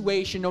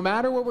situation, no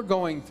matter what we're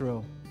going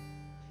through,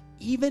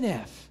 even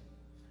if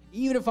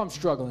I'm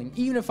struggling,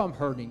 even if I'm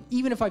hurting,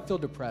 even if I feel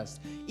depressed,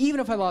 even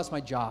if I lost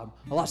my job,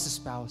 I lost a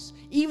spouse,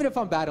 even if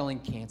I'm battling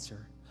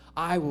cancer,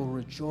 I will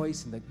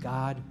rejoice in the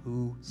God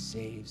who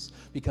saves.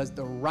 Because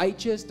the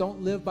righteous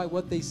don't live by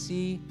what they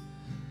see,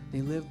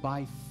 they live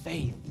by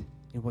faith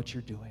in what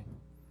you're doing.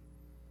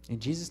 In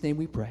Jesus' name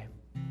we pray.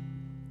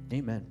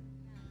 Amen.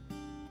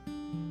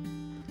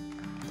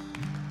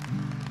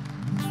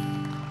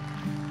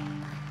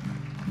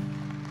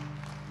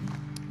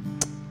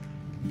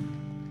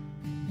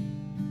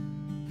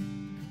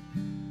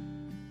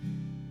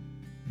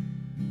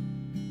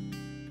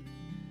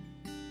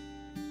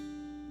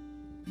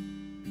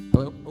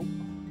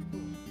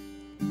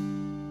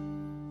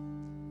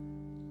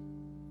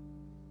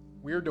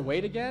 Weird to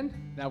wait again?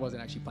 That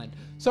wasn't actually planned.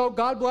 So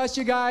God bless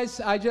you guys.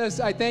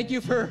 I thank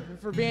you for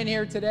being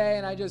here today,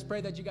 and I just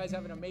pray that you guys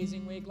have an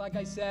amazing week. Like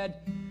I said,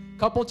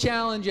 couple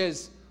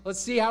challenges. Let's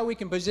see how we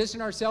can position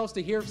ourselves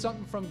to hear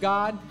something from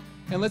God,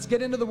 and let's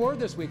get into the Word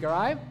this week, all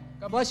right?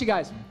 God bless you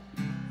guys.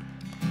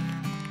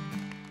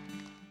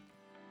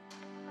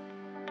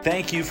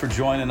 Thank you for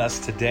joining us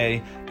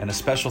today, and a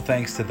special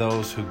thanks to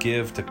those who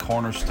give to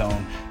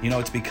Cornerstone. You know,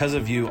 it's because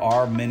of you,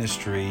 our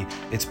ministry,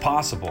 it's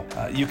possible.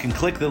 You can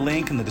click the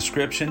link in the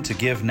description to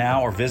give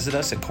now or visit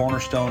us at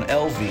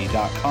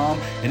cornerstonelv.com.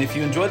 And if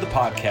you enjoyed the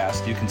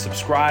podcast, you can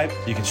subscribe,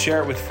 you can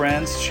share it with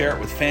friends, share it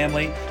with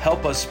family,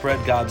 help us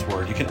spread God's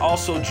word. You can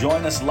also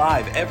join us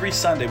live every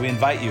Sunday. We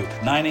invite you,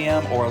 9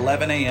 a.m. or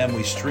 11 a.m.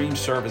 We stream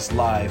service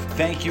live.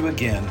 Thank you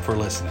again for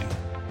listening.